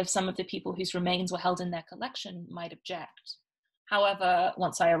descendants of some of the people whose remains were held in their collection might object. However,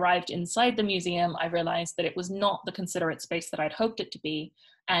 once I arrived inside the museum, I realized that it was not the considerate space that I'd hoped it to be.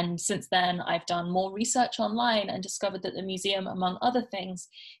 And since then, I've done more research online and discovered that the museum, among other things,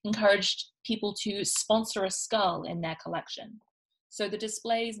 encouraged people to sponsor a skull in their collection. So the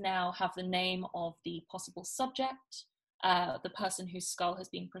displays now have the name of the possible subject, the person whose skull has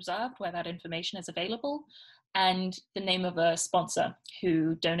been preserved, where that information is available, and the name of a sponsor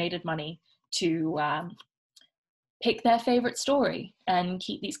who donated money to pick their favorite story and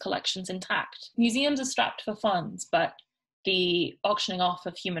keep these collections intact. Museums are strapped for funds, but the auctioning off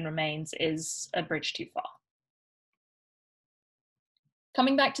of human remains is a bridge too far.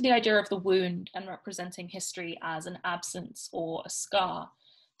 Coming back to the idea of the wound and representing history as an absence or a scar,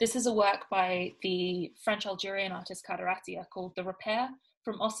 this is a work by the French-Algerian artist Kadaratia called The Repair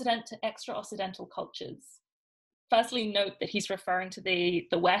from Occident to Extra-Occidental Cultures. Firstly, note that he's referring to the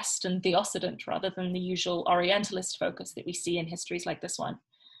West and the Occident rather than the usual Orientalist focus that we see in histories like this one.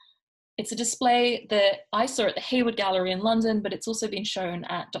 It's a display that I saw at the Hayward Gallery in London, but it's also been shown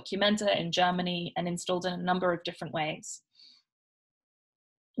at Documenta in Germany and installed in a number of different ways.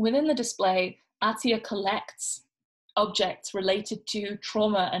 Within the display, Attia collects objects related to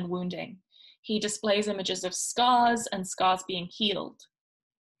trauma and wounding. He displays images of scars and scars being healed.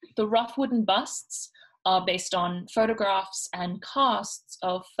 The rough wooden busts are based on photographs and casts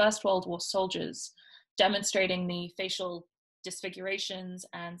of First World War soldiers, demonstrating the facial disfigurations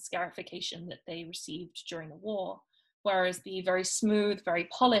and scarification that they received during the war, whereas the very smooth, very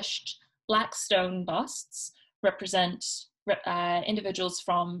polished black stone busts represent individuals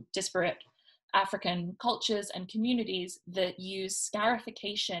from disparate African cultures and communities that use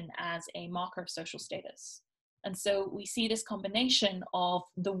scarification as a marker of social status. And so we see this combination of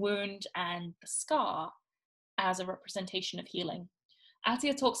the wound and the scar as a representation of healing.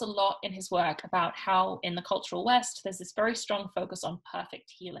 Attia talks a lot in his work about how in the cultural West, there's this very strong focus on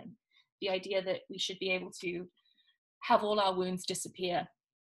perfect healing. The idea that we should be able to have all our wounds disappear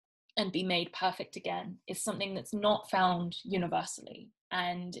and be made perfect again is something that's not found universally.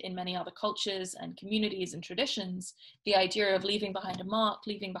 And in many other cultures and communities and traditions, the idea of leaving behind a mark,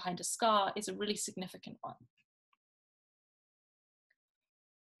 leaving behind a scar is a really significant one.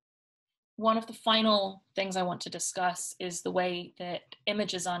 One of the final things I want to discuss is the way that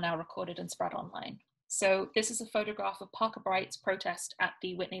images are now recorded and spread online. So this is a photograph of Parker Bright's protest at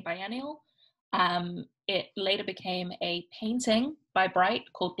the Whitney Biennial. It later became a painting by Bright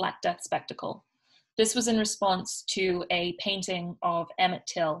called Black Death Spectacle. This was in response to a painting of Emmett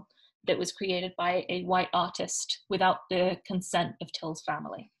Till that was created by a white artist without the consent of Till's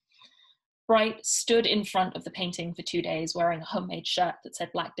family. Bright stood in front of the painting for 2 days wearing a homemade shirt that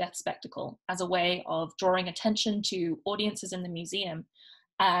said Black Death Spectacle as a way of drawing attention to audiences in the museum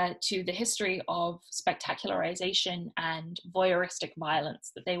to the history of spectacularization and voyeuristic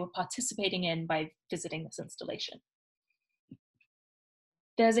violence that they were participating in by visiting this installation.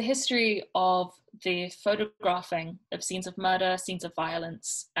 There's a history of the photographing of scenes of murder, scenes of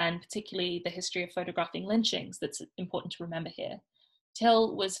violence, and particularly the history of photographing lynchings that's important to remember here.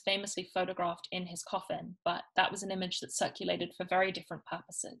 Till was famously photographed in his coffin, but that was an image that circulated for very different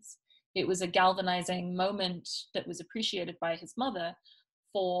purposes. It was a galvanizing moment that was appreciated by his mother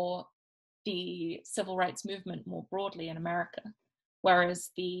for the civil rights movement more broadly in America,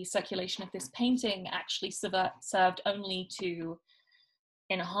 whereas the circulation of this painting actually served only to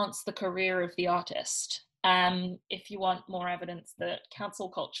enhance the career of the artist. If you want more evidence that cancel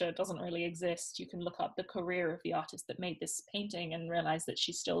culture doesn't really exist, you can look up the career of the artist that made this painting and realize that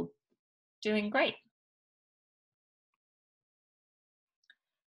she's still doing great.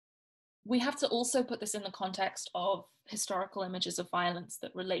 We have to also put this in the context of historical images of violence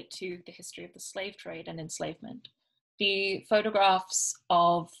that relate to the history of the slave trade and enslavement. The photographs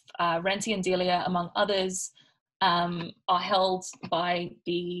of Renzi and Delia, among others, are held by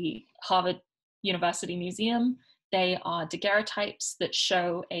the Harvard University Museum. They are daguerreotypes that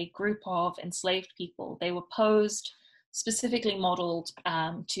show a group of enslaved people. They were posed, specifically modeled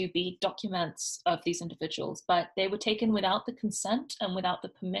to be documents of these individuals, but they were taken without the consent and without the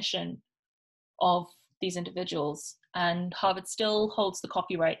permission of these individuals, and Harvard still holds the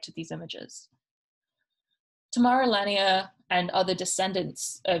copyright to these images. Tamara Lanier and other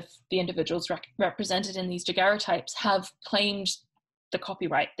descendants of the individuals represented in these daguerreotypes have claimed the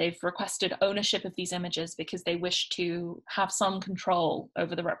copyright. They've requested ownership of these images because they wish to have some control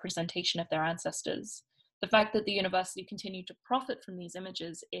over the representation of their ancestors. The fact that the university continued to profit from these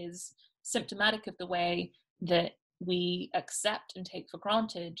images is symptomatic of the way that we accept and take for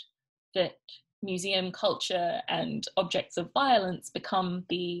granted that museum culture and objects of violence become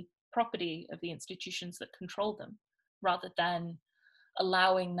the property of the institutions that control them, rather than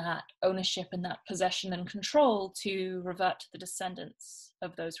allowing that ownership and that possession and control to revert to the descendants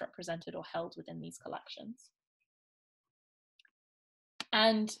of those represented or held within these collections.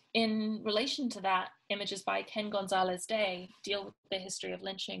 And in relation to that, images by Ken Gonzalez-Day deal with the history of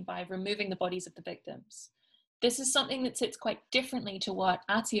lynching by removing the bodies of the victims. This is something that sits quite differently to what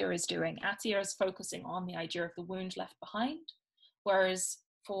Atiyah is doing. Atiyah is focusing on the idea of the wound left behind, whereas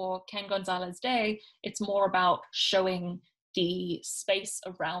for Ken Gonzalez-Day, it's more about showing the space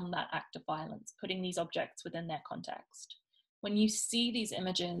around that act of violence, putting these objects within their context. When you see these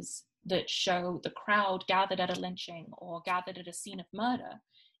images that show the crowd gathered at a lynching or gathered at a scene of murder,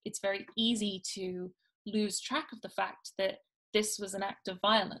 it's very easy to lose track of the fact that this was an act of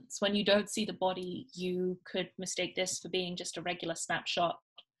violence. When you don't see the body, you could mistake this for being just a regular snapshot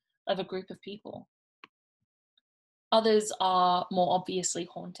of a group of people. Others are more obviously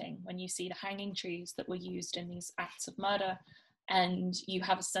haunting, when you see the hanging trees that were used in these acts of murder, and you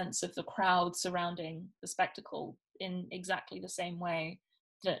have a sense of the crowd surrounding the spectacle in exactly the same way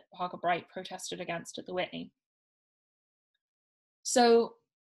that Parker Bright protested against at the Whitney. So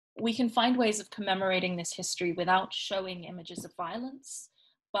we can find ways of commemorating this history without showing images of violence,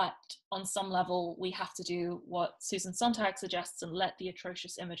 but on some level, we have to do what Susan Sontag suggests and let the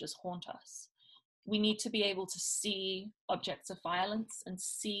atrocious images haunt us. We need to be able to see objects of violence and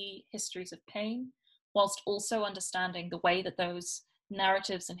see histories of pain, whilst also understanding the way that those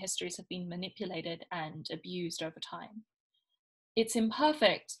narratives and histories have been manipulated and abused over time. It's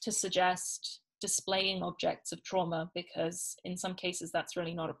imperfect to suggest displaying objects of trauma, because in some cases that's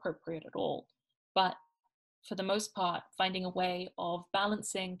really not appropriate at all. But for the most part, finding a way of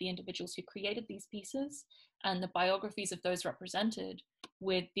balancing the individuals who created these pieces and the biographies of those represented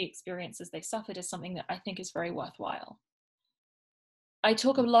with the experiences they suffered is something that I think is very worthwhile. I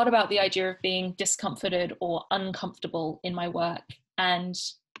talk a lot about the idea of being discomforted or uncomfortable in my work. And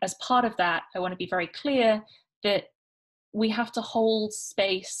as part of that, I want to be very clear that we have to hold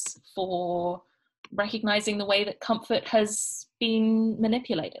space for recognizing the way that comfort has been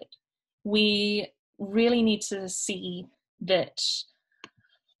manipulated. We really need to see that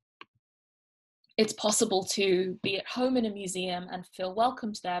it's possible to be at home in a museum and feel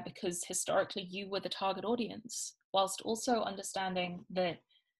welcomed there because historically you were the target audience, whilst also understanding that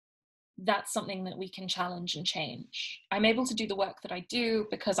that's something that we can challenge and change. I'm able to do the work that I do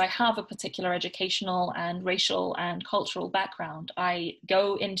because I have a particular educational and racial and cultural background. I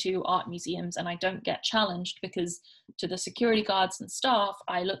go into art museums and I don't get challenged because to the security guards and staff,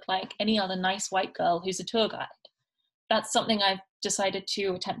 I look like any other nice white girl who's a tour guide. That's something I've decided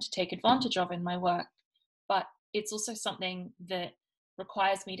to attempt to take advantage of in my work, but it's also something that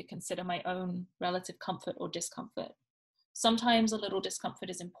requires me to consider my own relative comfort or discomfort. Sometimes a little discomfort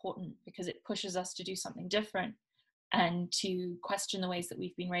is important because it pushes us to do something different and to question the ways that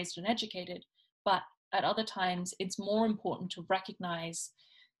we've been raised and educated. But at other times it's more important to recognize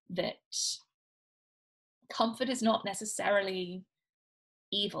that comfort is not necessarily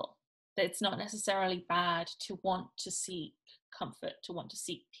evil, that it's not necessarily bad to want to seek comfort, to want to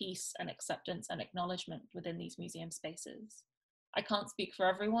seek peace and acceptance and acknowledgement within these museum spaces. I can't speak for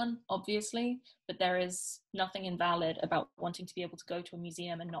everyone, obviously, but there is nothing invalid about wanting to be able to go to a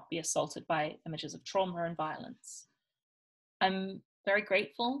museum and not be assaulted by images of trauma and violence. I'm very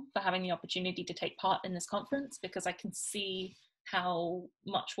grateful for having the opportunity to take part in this conference, because I can see how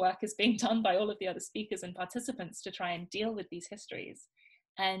much work is being done by all of the other speakers and participants to try and deal with these histories.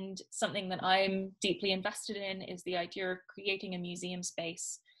 And something that I'm deeply invested in is the idea of creating a museum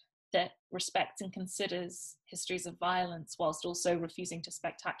space that respects and considers histories of violence whilst also refusing to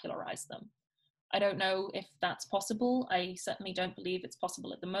spectacularize them. I don't know if that's possible. I certainly don't believe it's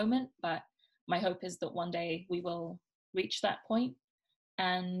possible at the moment, but my hope is that one day we will reach that point.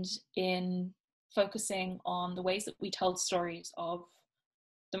 And in focusing on the ways that we tell stories of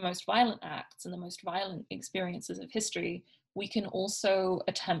the most violent acts and the most violent experiences of history, we can also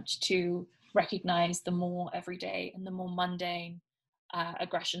attempt to recognize the more everyday and the more mundane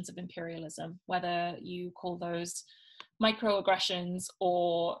aggressions of imperialism, whether you call those microaggressions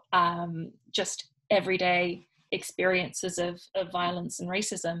or just everyday experiences of violence and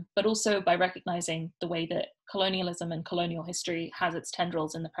racism, but also by recognizing the way that colonialism and colonial history has its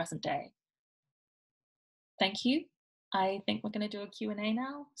tendrils in the present day. Thank you. I think we're going to do a Q&A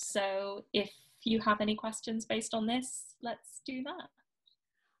now. So if you have any questions based on this, let's do that.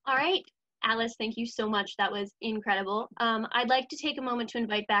 All right. Alice, thank you so much. That was incredible. I'd like to take a moment to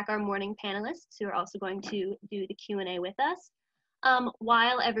invite back our morning panelists who are also going to do the Q&A with us.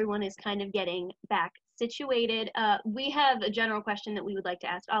 While everyone is kind of getting back situated, we have a general question that we would like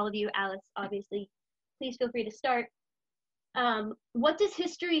to ask all of you. Alice, obviously, please feel free to start. What does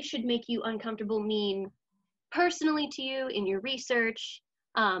history should make you uncomfortable mean personally to you in your research?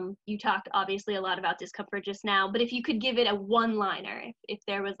 You talked obviously a lot about discomfort just now, but if you could give it a one-liner, if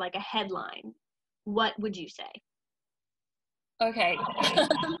there was like a headline, what would you say? Okay.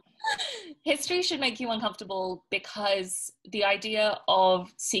 History should make you uncomfortable because the idea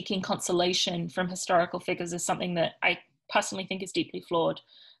of seeking consolation from historical figures is something that I personally think is deeply flawed.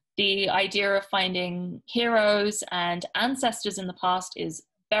 The idea of finding heroes and ancestors in the past is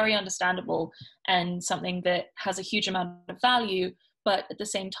very understandable and something that has a huge amount of value. But at the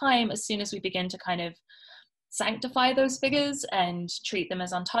same time, as soon as we begin to kind of sanctify those figures and treat them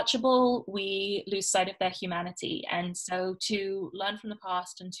as untouchable, we lose sight of their humanity. And so to learn from the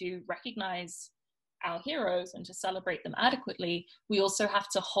past and to recognize our heroes and to celebrate them adequately, we also have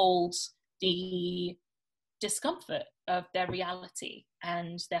to hold the discomfort of their reality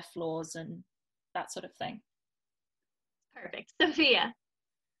and their flaws and that sort of thing. Perfect. Safiyah.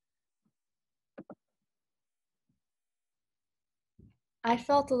 I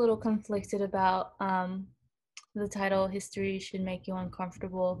felt a little conflicted about the title "History Should Make You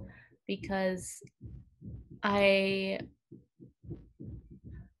Uncomfortable" because I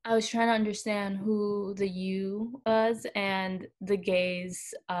was trying to understand who the you was, and the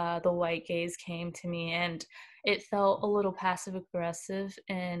gaze, the white gaze came to me, and it felt a little passive aggressive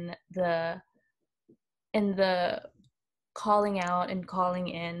in the calling out and calling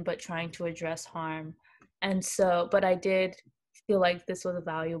in, but trying to address harm. And so, but I did feel like this was a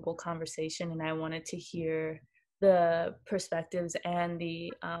valuable conversation, and I wanted to hear the perspectives and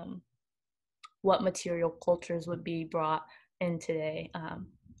the what material cultures would be brought in today.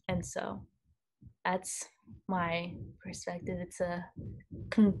 And so that's my perspective. It's a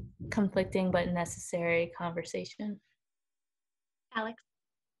conflicting but necessary conversation. Alex?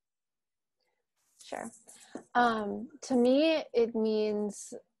 Sure. To me, it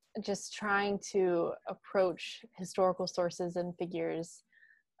means just trying to approach historical sources and figures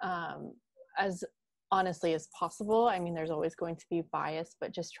as honestly as possible. I mean, there's always going to be bias,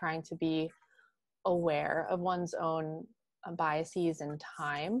 but just trying to be aware of one's own biases and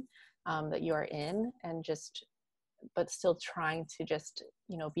time that you are in, and just, but still trying to just,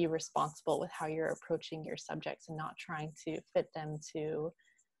 you know, be responsible with how you're approaching your subjects and not trying to fit them to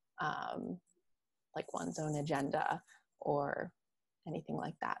like one's own agenda or anything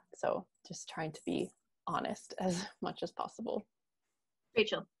like that. So just trying to be honest as much as possible.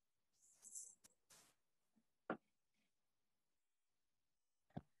 Rachel?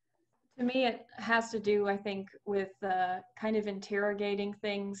 To me, it has to do, I think, with kind of interrogating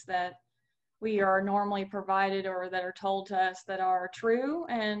things that we are normally provided or that are told to us that are true,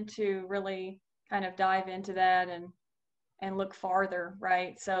 and to really kind of dive into that and look farther,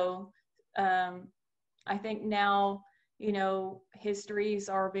 right? So I think now, you know, histories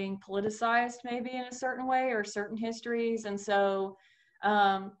are being politicized maybe in a certain way, or certain histories. And so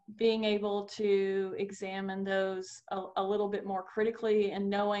being able to examine those a little bit more critically, and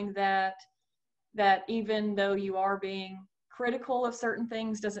knowing that even though you are being critical of certain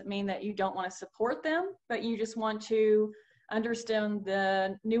things doesn't mean that you don't want to support them, but you just want to understand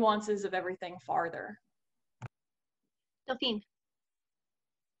the nuances of everything farther. Delphine.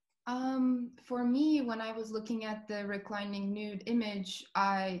 For me, when I was looking at the reclining nude image,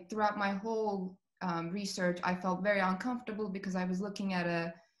 throughout my whole research, I felt very uncomfortable because I was looking at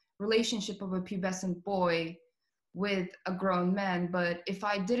a relationship of a pubescent boy with a grown man. But if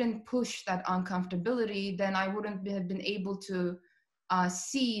I didn't push that uncomfortability, then I wouldn't have been able to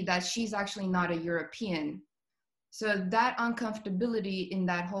see that she's actually not a European. So that uncomfortability in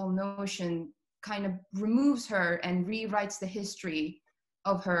that whole notion kind of removes her and rewrites the history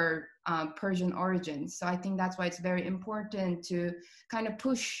of her Persian origins. So I think that's why it's very important to kind of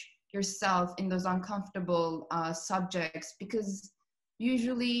push yourself in those uncomfortable subjects, because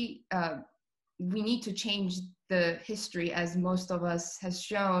usually we need to change the history, as most of us has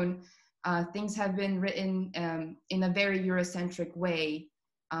shown. Things have been written in a very Eurocentric way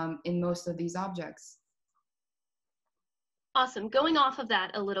in most of these objects. Awesome. Going off of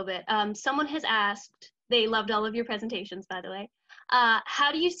that a little bit, someone has asked, they loved all of your presentations, by the way,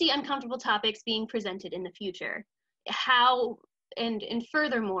 how do you see uncomfortable topics being presented in the future? How, and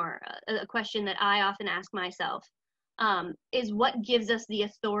furthermore, a question that I often ask myself is what gives us the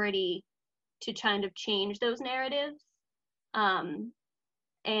authority to kind of change those narratives?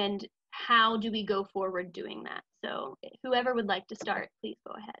 And how do we go forward doing that? So whoever would like to start, please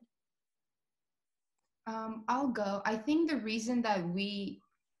go ahead. I'll go. I think the reason that we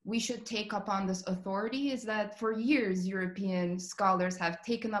should take up on this authority is that for years, European scholars have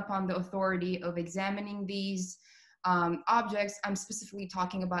taken up on the authority of examining these objects. I'm specifically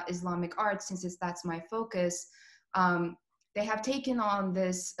talking about Islamic art, since that's my focus. They have taken on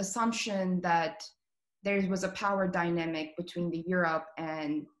this assumption that there was a power dynamic between the Europe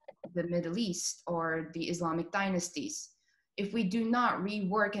and the Middle East, or the Islamic dynasties. If we do not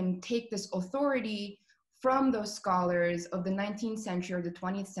rework and take this authority from those scholars of the 19th century or the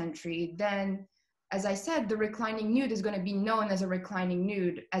 20th century, then, as I said, the reclining nude is going to be known as a reclining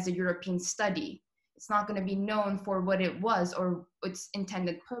nude as a European study. It's not going to be known for what it was or its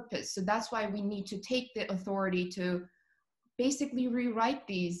intended purpose. So that's why we need to take the authority to basically rewrite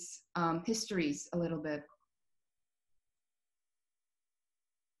these histories a little bit.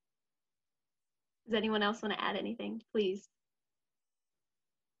 Does anyone else want to add anything, please?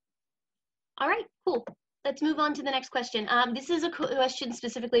 All right, cool. Let's move on to the next question. This is a question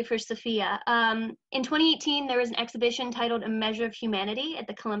specifically for Safiyah. In 2018, there was an exhibition titled A Measure of Humanity at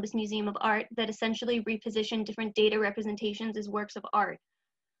the Columbus Museum of Art that essentially repositioned different data representations as works of art.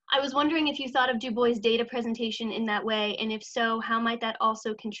 I was wondering if you thought of Du Bois' data presentation in that way, and if so, how might that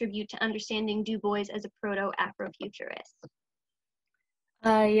also contribute to understanding Du Bois as a proto-Afrofuturist?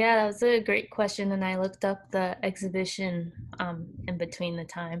 Yeah, that was a great question, and I looked up the exhibition in between the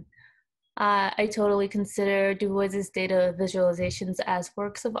time. I totally consider Du Bois's data visualizations as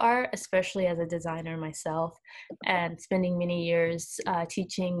works of art, especially as a designer myself, and spending many years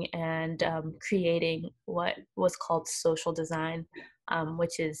teaching and creating what was called social design,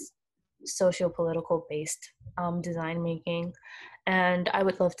 which is socio-political based design making. And I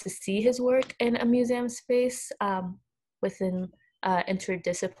would love to see his work in a museum space within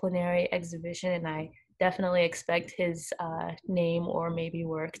interdisciplinary exhibition, and I definitely expect his name or maybe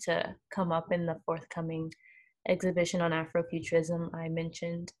work to come up in the forthcoming exhibition on Afrofuturism I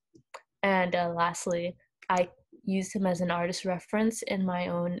mentioned. And lastly, I used him as an artist reference in my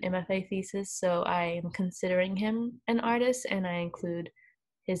own MFA thesis, so I am considering him an artist, and I include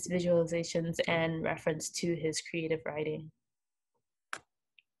his visualizations and reference to his creative writing.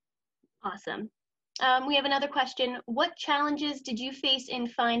 Awesome. We have another question. What challenges did you face in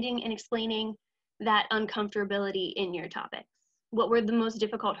finding and explaining that uncomfortability in your topics? What were the most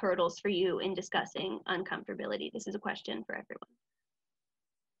difficult hurdles for you in discussing uncomfortability? This is a question for everyone.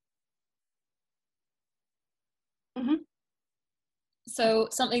 Mm-hmm. So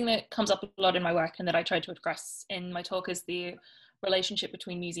something that comes up a lot in my work and that I try to address in my talk is the relationship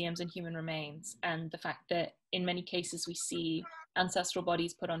between museums and human remains, and the fact that in many cases we see ancestral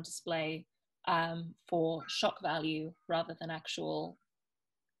bodies put on display for shock value rather than actual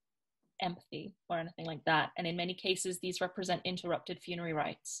empathy or anything like that. And in many cases, these represent interrupted funerary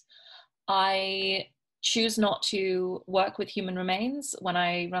rites. I choose not to work with human remains. When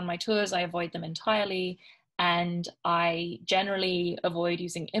I run my tours, I avoid them entirely, and I generally avoid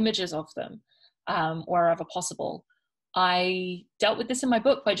using images of them wherever possible. I dealt with this in my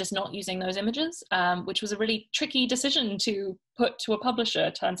book by just not using those images, which was a really tricky decision to put to a publisher,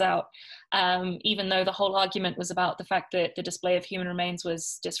 it turns out, even though the whole argument was about the fact that the display of human remains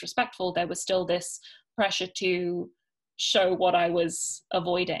was disrespectful. There was still this pressure to show what I was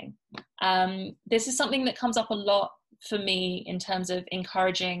avoiding. This is something that comes up a lot for me in terms of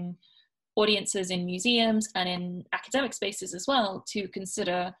encouraging audiences in museums and in academic spaces as well to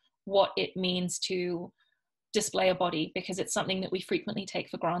consider what it means to display a body, because it's something that we frequently take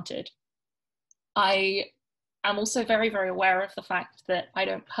for granted. I am also very, very aware of the fact that I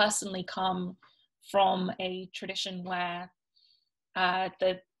don't personally come from a tradition where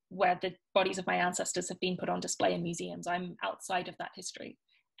the bodies of my ancestors have been put on display in museums. I'm outside of that history.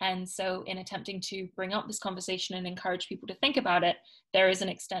 And so in attempting to bring up this conversation and encourage people to think about it, there is an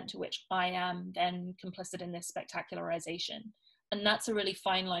extent to which I am then complicit in this spectacularization. And that's a really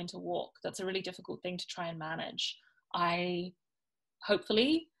fine line to walk. That's a really difficult thing to try and manage. I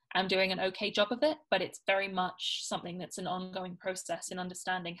hopefully am doing an okay job of it, but it's very much something that's an ongoing process in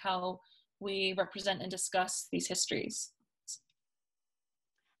understanding how we represent and discuss these histories.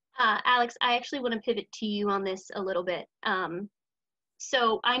 Alex, I actually want to pivot to you on this a little bit.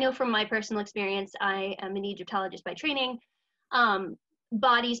 So I know from my personal experience, I am an Egyptologist by training.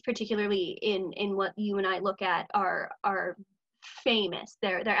 Bodies, particularly in what you and I look at, are famous.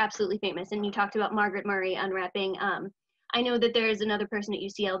 They're absolutely famous. And you talked about Margaret Murray unwrapping. I know that there is another person at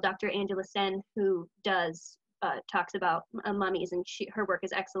UCL, Dr. Angela Sen, who talks about mummies, and her work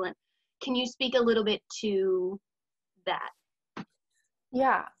is excellent. Can you speak a little bit to that?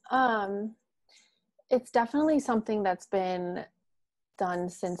 Yeah, it's definitely something that's been done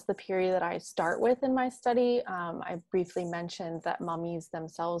since the period that I start with in my study. I briefly mentioned that mummies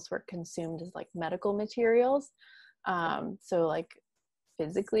themselves were consumed as like medical materials. So like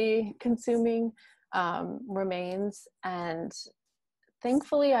physically consuming remains. And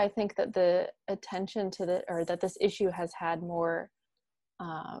thankfully, I think that the attention to that this issue has had more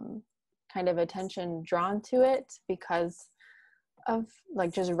kind of attention drawn to it because of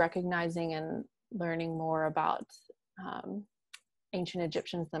like just recognizing and learning more about ancient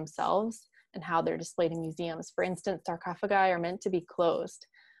Egyptians themselves and how they're displayed in museums. For instance, sarcophagi are meant to be closed.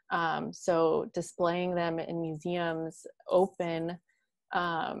 So displaying them in museums open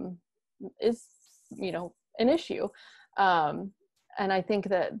is, an issue. And I think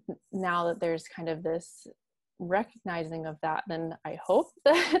that now that there's kind of this recognizing of that, then I hope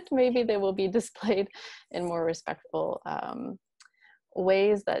that maybe they will be displayed in more respectful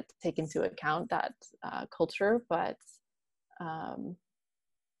ways that take into account that culture. But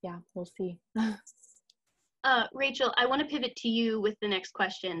yeah, we'll see. Rachel, I want to pivot to you with the next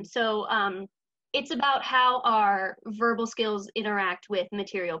question. So it's about how our verbal skills interact with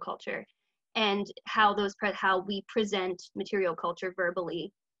material culture and how we present material culture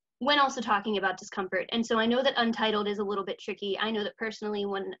verbally when also talking about discomfort. And so I know that Untitled is a little bit tricky. I know that personally,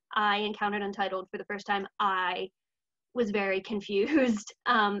 when I encountered Untitled for the first time, I was very confused.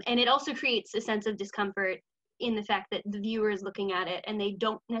 And it also creates a sense of discomfort in the fact that the viewer is looking at it and they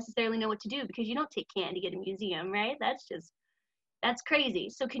don't necessarily know what to do, because you don't take candy at a museum, right? That's crazy.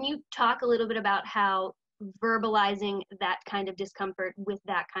 So can you talk a little bit about how verbalizing that kind of discomfort with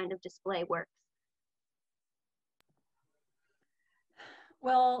that kind of display works?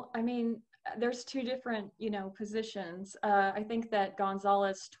 Well, I mean, there's two different, positions. I think that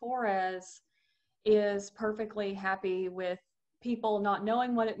Gonzalez Torres is perfectly happy with people not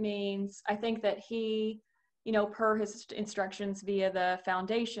knowing what it means. I think that he, per his instructions via the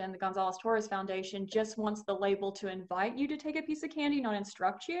foundation, the Gonzalez Torres Foundation, just wants the label to invite you to take a piece of candy, not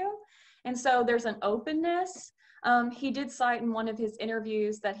instruct you. And so there's an openness. He did cite in one of his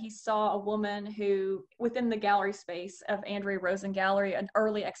interviews that he saw a woman who, within the gallery space of Andrea Rosen Gallery, an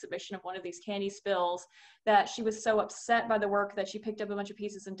early exhibition of one of these candy spills, that she was so upset by the work that she picked up a bunch of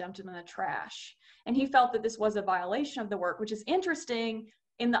pieces and dumped them in the trash. And he felt that this was a violation of the work, which is interesting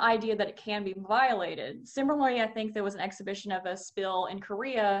in the idea that it can be violated. Similarly, I think there was an exhibition of a spill in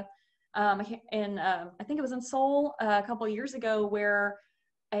Korea, I think it was in Seoul a couple of years ago, where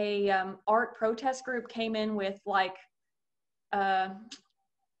a art protest group came in with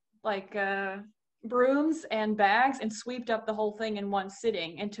brooms and bags and swept up the whole thing in one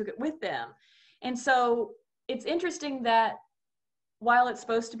sitting and took it with them. And so it's interesting that while it's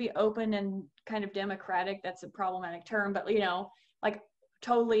supposed to be open and kind of democratic, that's a problematic term, but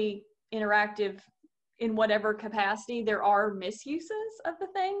totally interactive in whatever capacity, there are misuses of the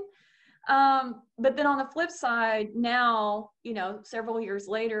thing. But then on the flip side, now, several years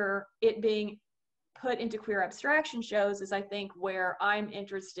later, it being put into queer abstraction shows is, I think, where I'm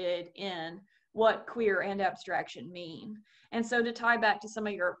interested in what queer and abstraction mean. And so to tie back to some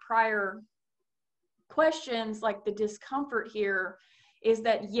of your prior questions, like the discomfort here is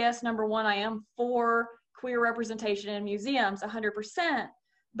that, yes, number one, I am for queer representation in museums 100%,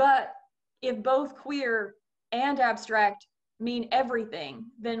 but if both queer and abstract mean everything,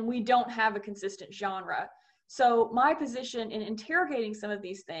 then we don't have a consistent genre. So my position in interrogating some of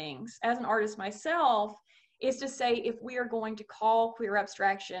these things as an artist myself is to say, if we are going to call queer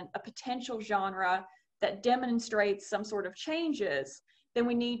abstraction a potential genre that demonstrates some sort of changes, then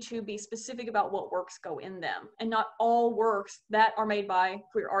we need to be specific about what works go in them. And not all works that are made by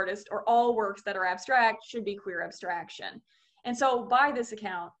queer artists or all works that are abstract should be queer abstraction. And so by this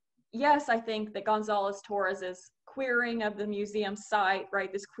account, yes, I think that Gonzalez Torres's queering of the museum site,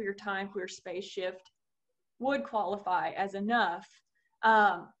 right, this queer time, queer space shift would qualify as enough.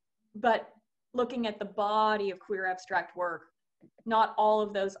 But looking at the body of queer abstract work, not all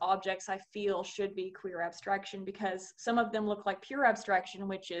of those objects I feel should be queer abstraction, because some of them look like pure abstraction,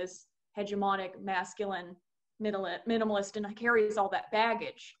 which is hegemonic, masculine, minimalist, and carries all that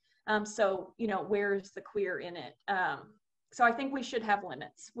baggage. So, you know, where's the queer in it? So I think we should have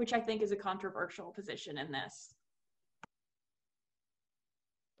limits, which I think is a controversial position in this.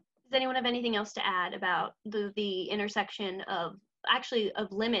 Does anyone have anything else to add about the intersection of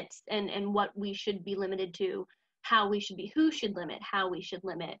limits and what we should be limited to, how we should be, who should limit, how we should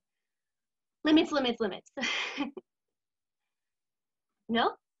limit? Limits.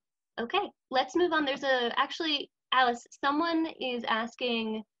 No? Okay, let's move on. There's actually, Alice, someone is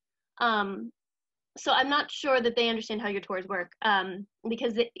asking, so I'm not sure that they understand how your tours work,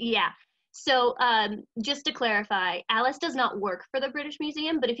 because So just to clarify, Alice does not work for the British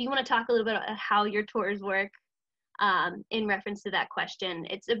Museum, but if you want to talk a little bit about how your tours work in reference to that question,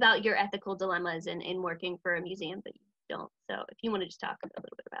 it's about your ethical dilemmas in working for a museum, but you don't. So if you want to just talk a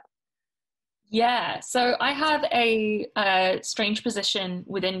little bit about. Yeah, so I have a strange position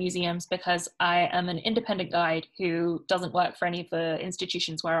within museums because I am an independent guide who doesn't work for any of the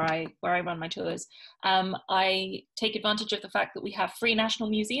institutions where I run my tours. I take advantage of the fact that we have free national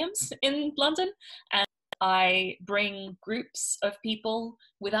museums in London, and I bring groups of people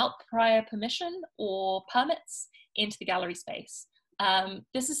without prior permission or permits into the gallery space.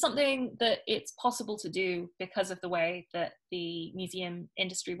 This is something that it's possible to do because of the way that the museum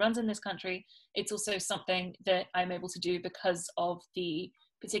industry runs in this country. It's also something that I'm able to do because of the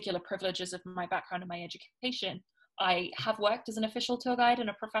particular privileges of my background and my education. I have worked as an official tour guide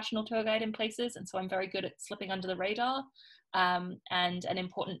and a professional tour guide in places, and so I'm very good at slipping under the radar. And an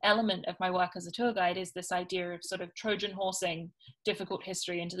important element of my work as a tour guide is this idea of sort of Trojan horsing difficult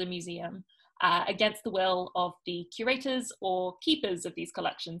history into the museum. Against the will of the curators or keepers of these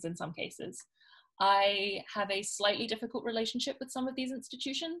collections in some cases. I have a slightly difficult relationship with some of these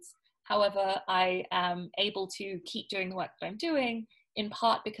institutions. However, I am able to keep doing the work that I'm doing, in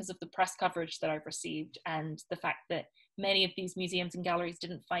part because of the press coverage that I've received and the fact that many of these museums and galleries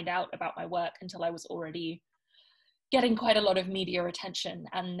didn't find out about my work until I was already getting quite a lot of media attention,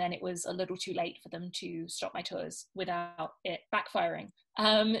 and then it was a little too late for them to stop my tours without it backfiring.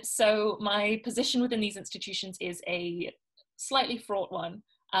 So my position within these institutions is a slightly fraught one.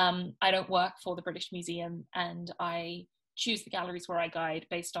 I don't work for the British Museum, and I choose the galleries where I guide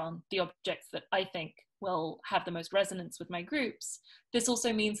based on the objects that I think will have the most resonance with my groups. This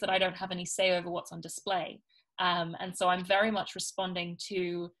also means that I don't have any say over what's on display. And so I'm very much responding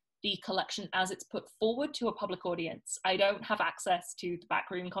to the collection as it's put forward to a public audience. I don't have access to the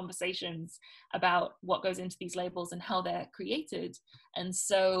backroom conversations about what goes into these labels and how they're created. And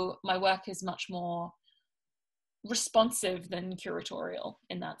so my work is much more responsive than curatorial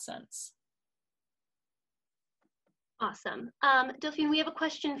in that sense. Awesome. Delphine, we have a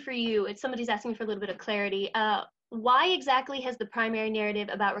question for you. It's somebody's asking for a little bit of clarity. Why exactly has the primary narrative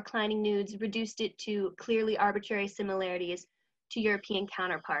about reclining nudes reduced it to clearly arbitrary similarities to European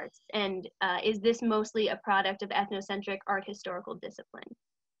counterparts? And is this mostly a product of ethnocentric art historical discipline?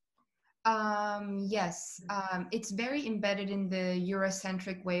 Yes, it's very embedded in the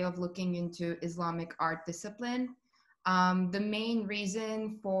Eurocentric way of looking into Islamic art discipline. The main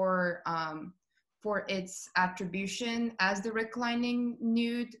reason for its attribution as the reclining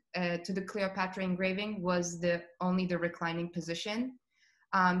nude to the Cleopatra engraving was only the reclining position.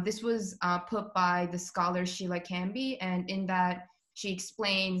 This was put by the scholar Sheila Canby, and in that she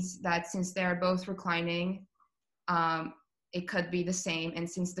explains that since they're both reclining, it could be the same. And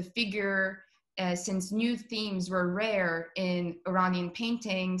since the figure, since nude themes were rare in Iranian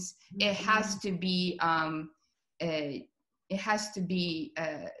paintings, it has to be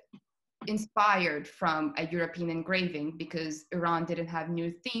inspired from a European engraving, because Iran didn't have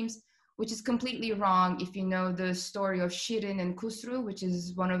nude themes, which is completely wrong if you know the story of Shirin and Khusru, which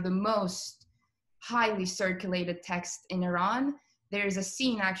is one of the most highly circulated texts in Iran. There's a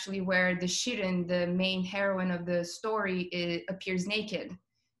scene actually where the Shirin, the main heroine of the story, appears naked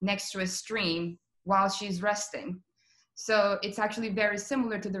next to a stream while she's resting. So it's actually very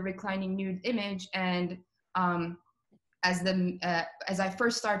similar to the reclining nude image. And as I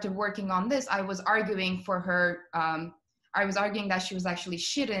first started working on this, I was arguing for her. I was arguing that she was actually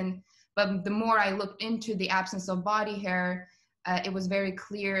Shirin, but the more I looked into the absence of body hair, it was very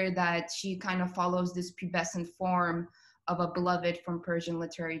clear that she kind of follows this pubescent form of a beloved from Persian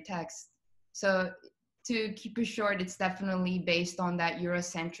literary text. So to keep it short, it's definitely based on that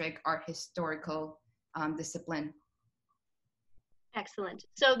Eurocentric art historical discipline. Excellent.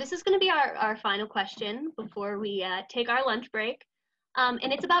 So this is going to be our final question before we take our lunch break.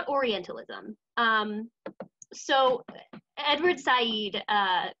 And it's about Orientalism. So Edward Said,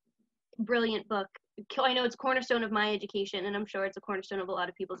 brilliant book. I know it's a cornerstone of my education, and I'm sure it's a cornerstone of a lot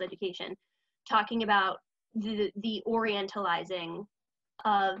of people's education, talking about the Orientalizing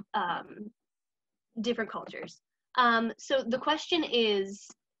of different cultures. So the question is,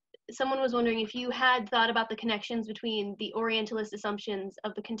 someone was wondering if you had thought about the connections between the Orientalist assumptions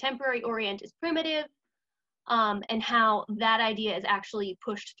of the contemporary Orient is primitive, and how that idea is actually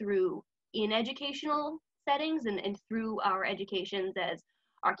pushed through in educational settings and through our educations as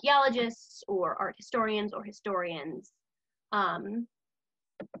archaeologists or art historians or historians.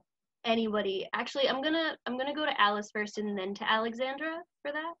 Anybody? Actually, I'm gonna go to Alice first and then to Alexandra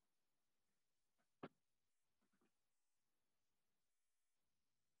for that.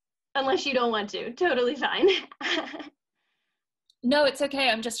 Unless you don't want to, totally fine. No, it's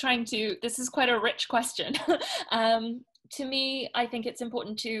okay. I'm just trying to, this is quite a rich question. To me, I think it's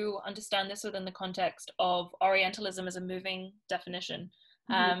important to understand this within the context of Orientalism as a moving definition.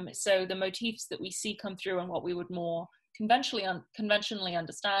 So the motifs that we see come through and what we would more conventionally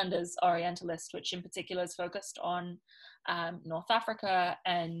understand as Orientalist, which in particular is focused on North Africa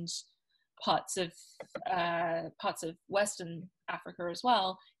and parts of Western Africa as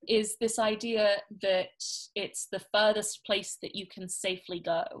well, is this idea that it's the furthest place that you can safely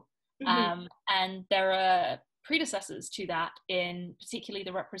go. And there are predecessors to that in particularly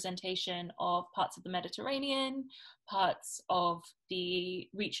the representation of parts of the Mediterranean, parts of the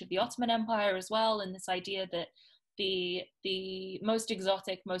reach of the Ottoman Empire as well, and this idea that the most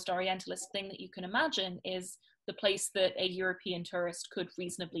exotic, most Orientalist thing that you can imagine is the place that a European tourist could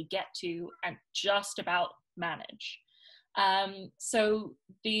reasonably get to and just about manage. So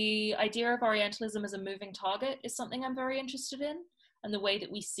the idea of Orientalism as a moving target is something I'm very interested in, and the way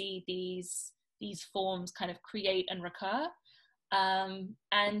that we see these forms kind of create and recur.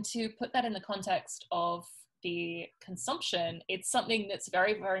 And to put that in the context of the consumption, it's something that's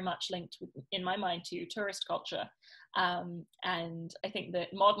very, very much linked in my mind to tourist culture. And I think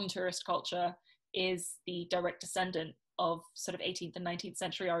that modern tourist culture is the direct descendant of sort of 18th and 19th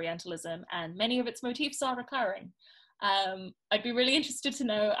century Orientalism, and many of its motifs are recurring. I'd be really interested to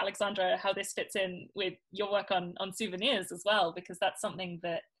know, Alexandra, how this fits in with your work on souvenirs as well, because that's something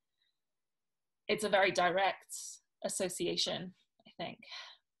that it's a very direct association, I think.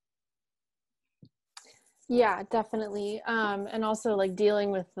 Yeah, definitely. And also like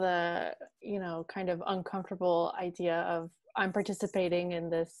dealing with the, kind of uncomfortable idea of I'm participating in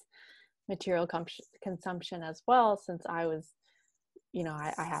this material consumption as well, since I was,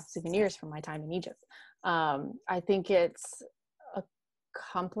 I have souvenirs from my time in Egypt. I think it's a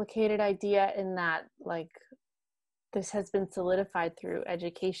complicated idea in that like this has been solidified through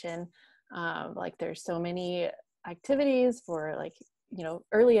education. Like there's so many activities for like,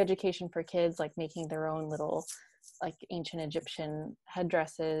 early education for kids, like making their own little like ancient Egyptian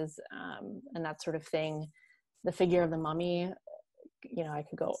headdresses, and that sort of thing. The figure of the mummy, I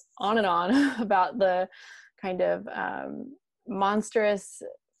could go on and on about the kind of monstrous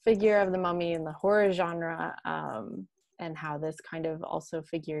figure of the mummy in the horror genre, and how this kind of also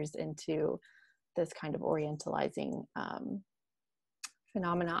figures into this kind of orientalizing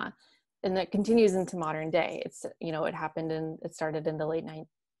phenomena. And that continues into modern day. It's, it started in the late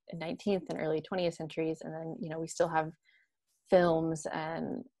 19th and early 20th centuries. And then, we still have films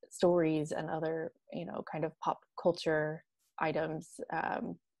and stories and other, kind of pop culture items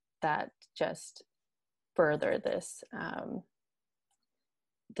that just further this,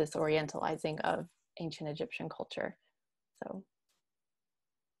 this orientalizing of ancient Egyptian culture. So,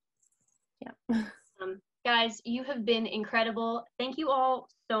 yeah. Guys, you have been incredible. Thank you all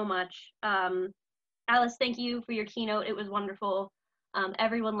so much. Alice, thank you for your keynote. It was wonderful.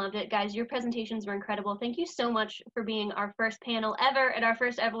 Everyone loved it. Guys, your presentations were incredible. Thank you so much for being our first panel ever at our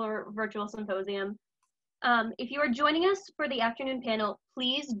first ever virtual symposium. If you are joining us for the afternoon panel,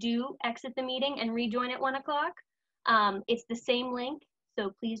 please do exit the meeting and rejoin at 1 o'clock. It's the same link,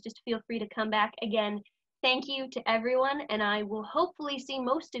 so please just feel free to come back. Again, thank you to everyone, and I will hopefully see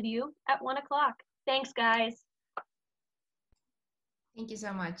most of you at 1 o'clock. Thanks, guys. Thank you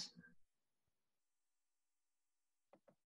so much.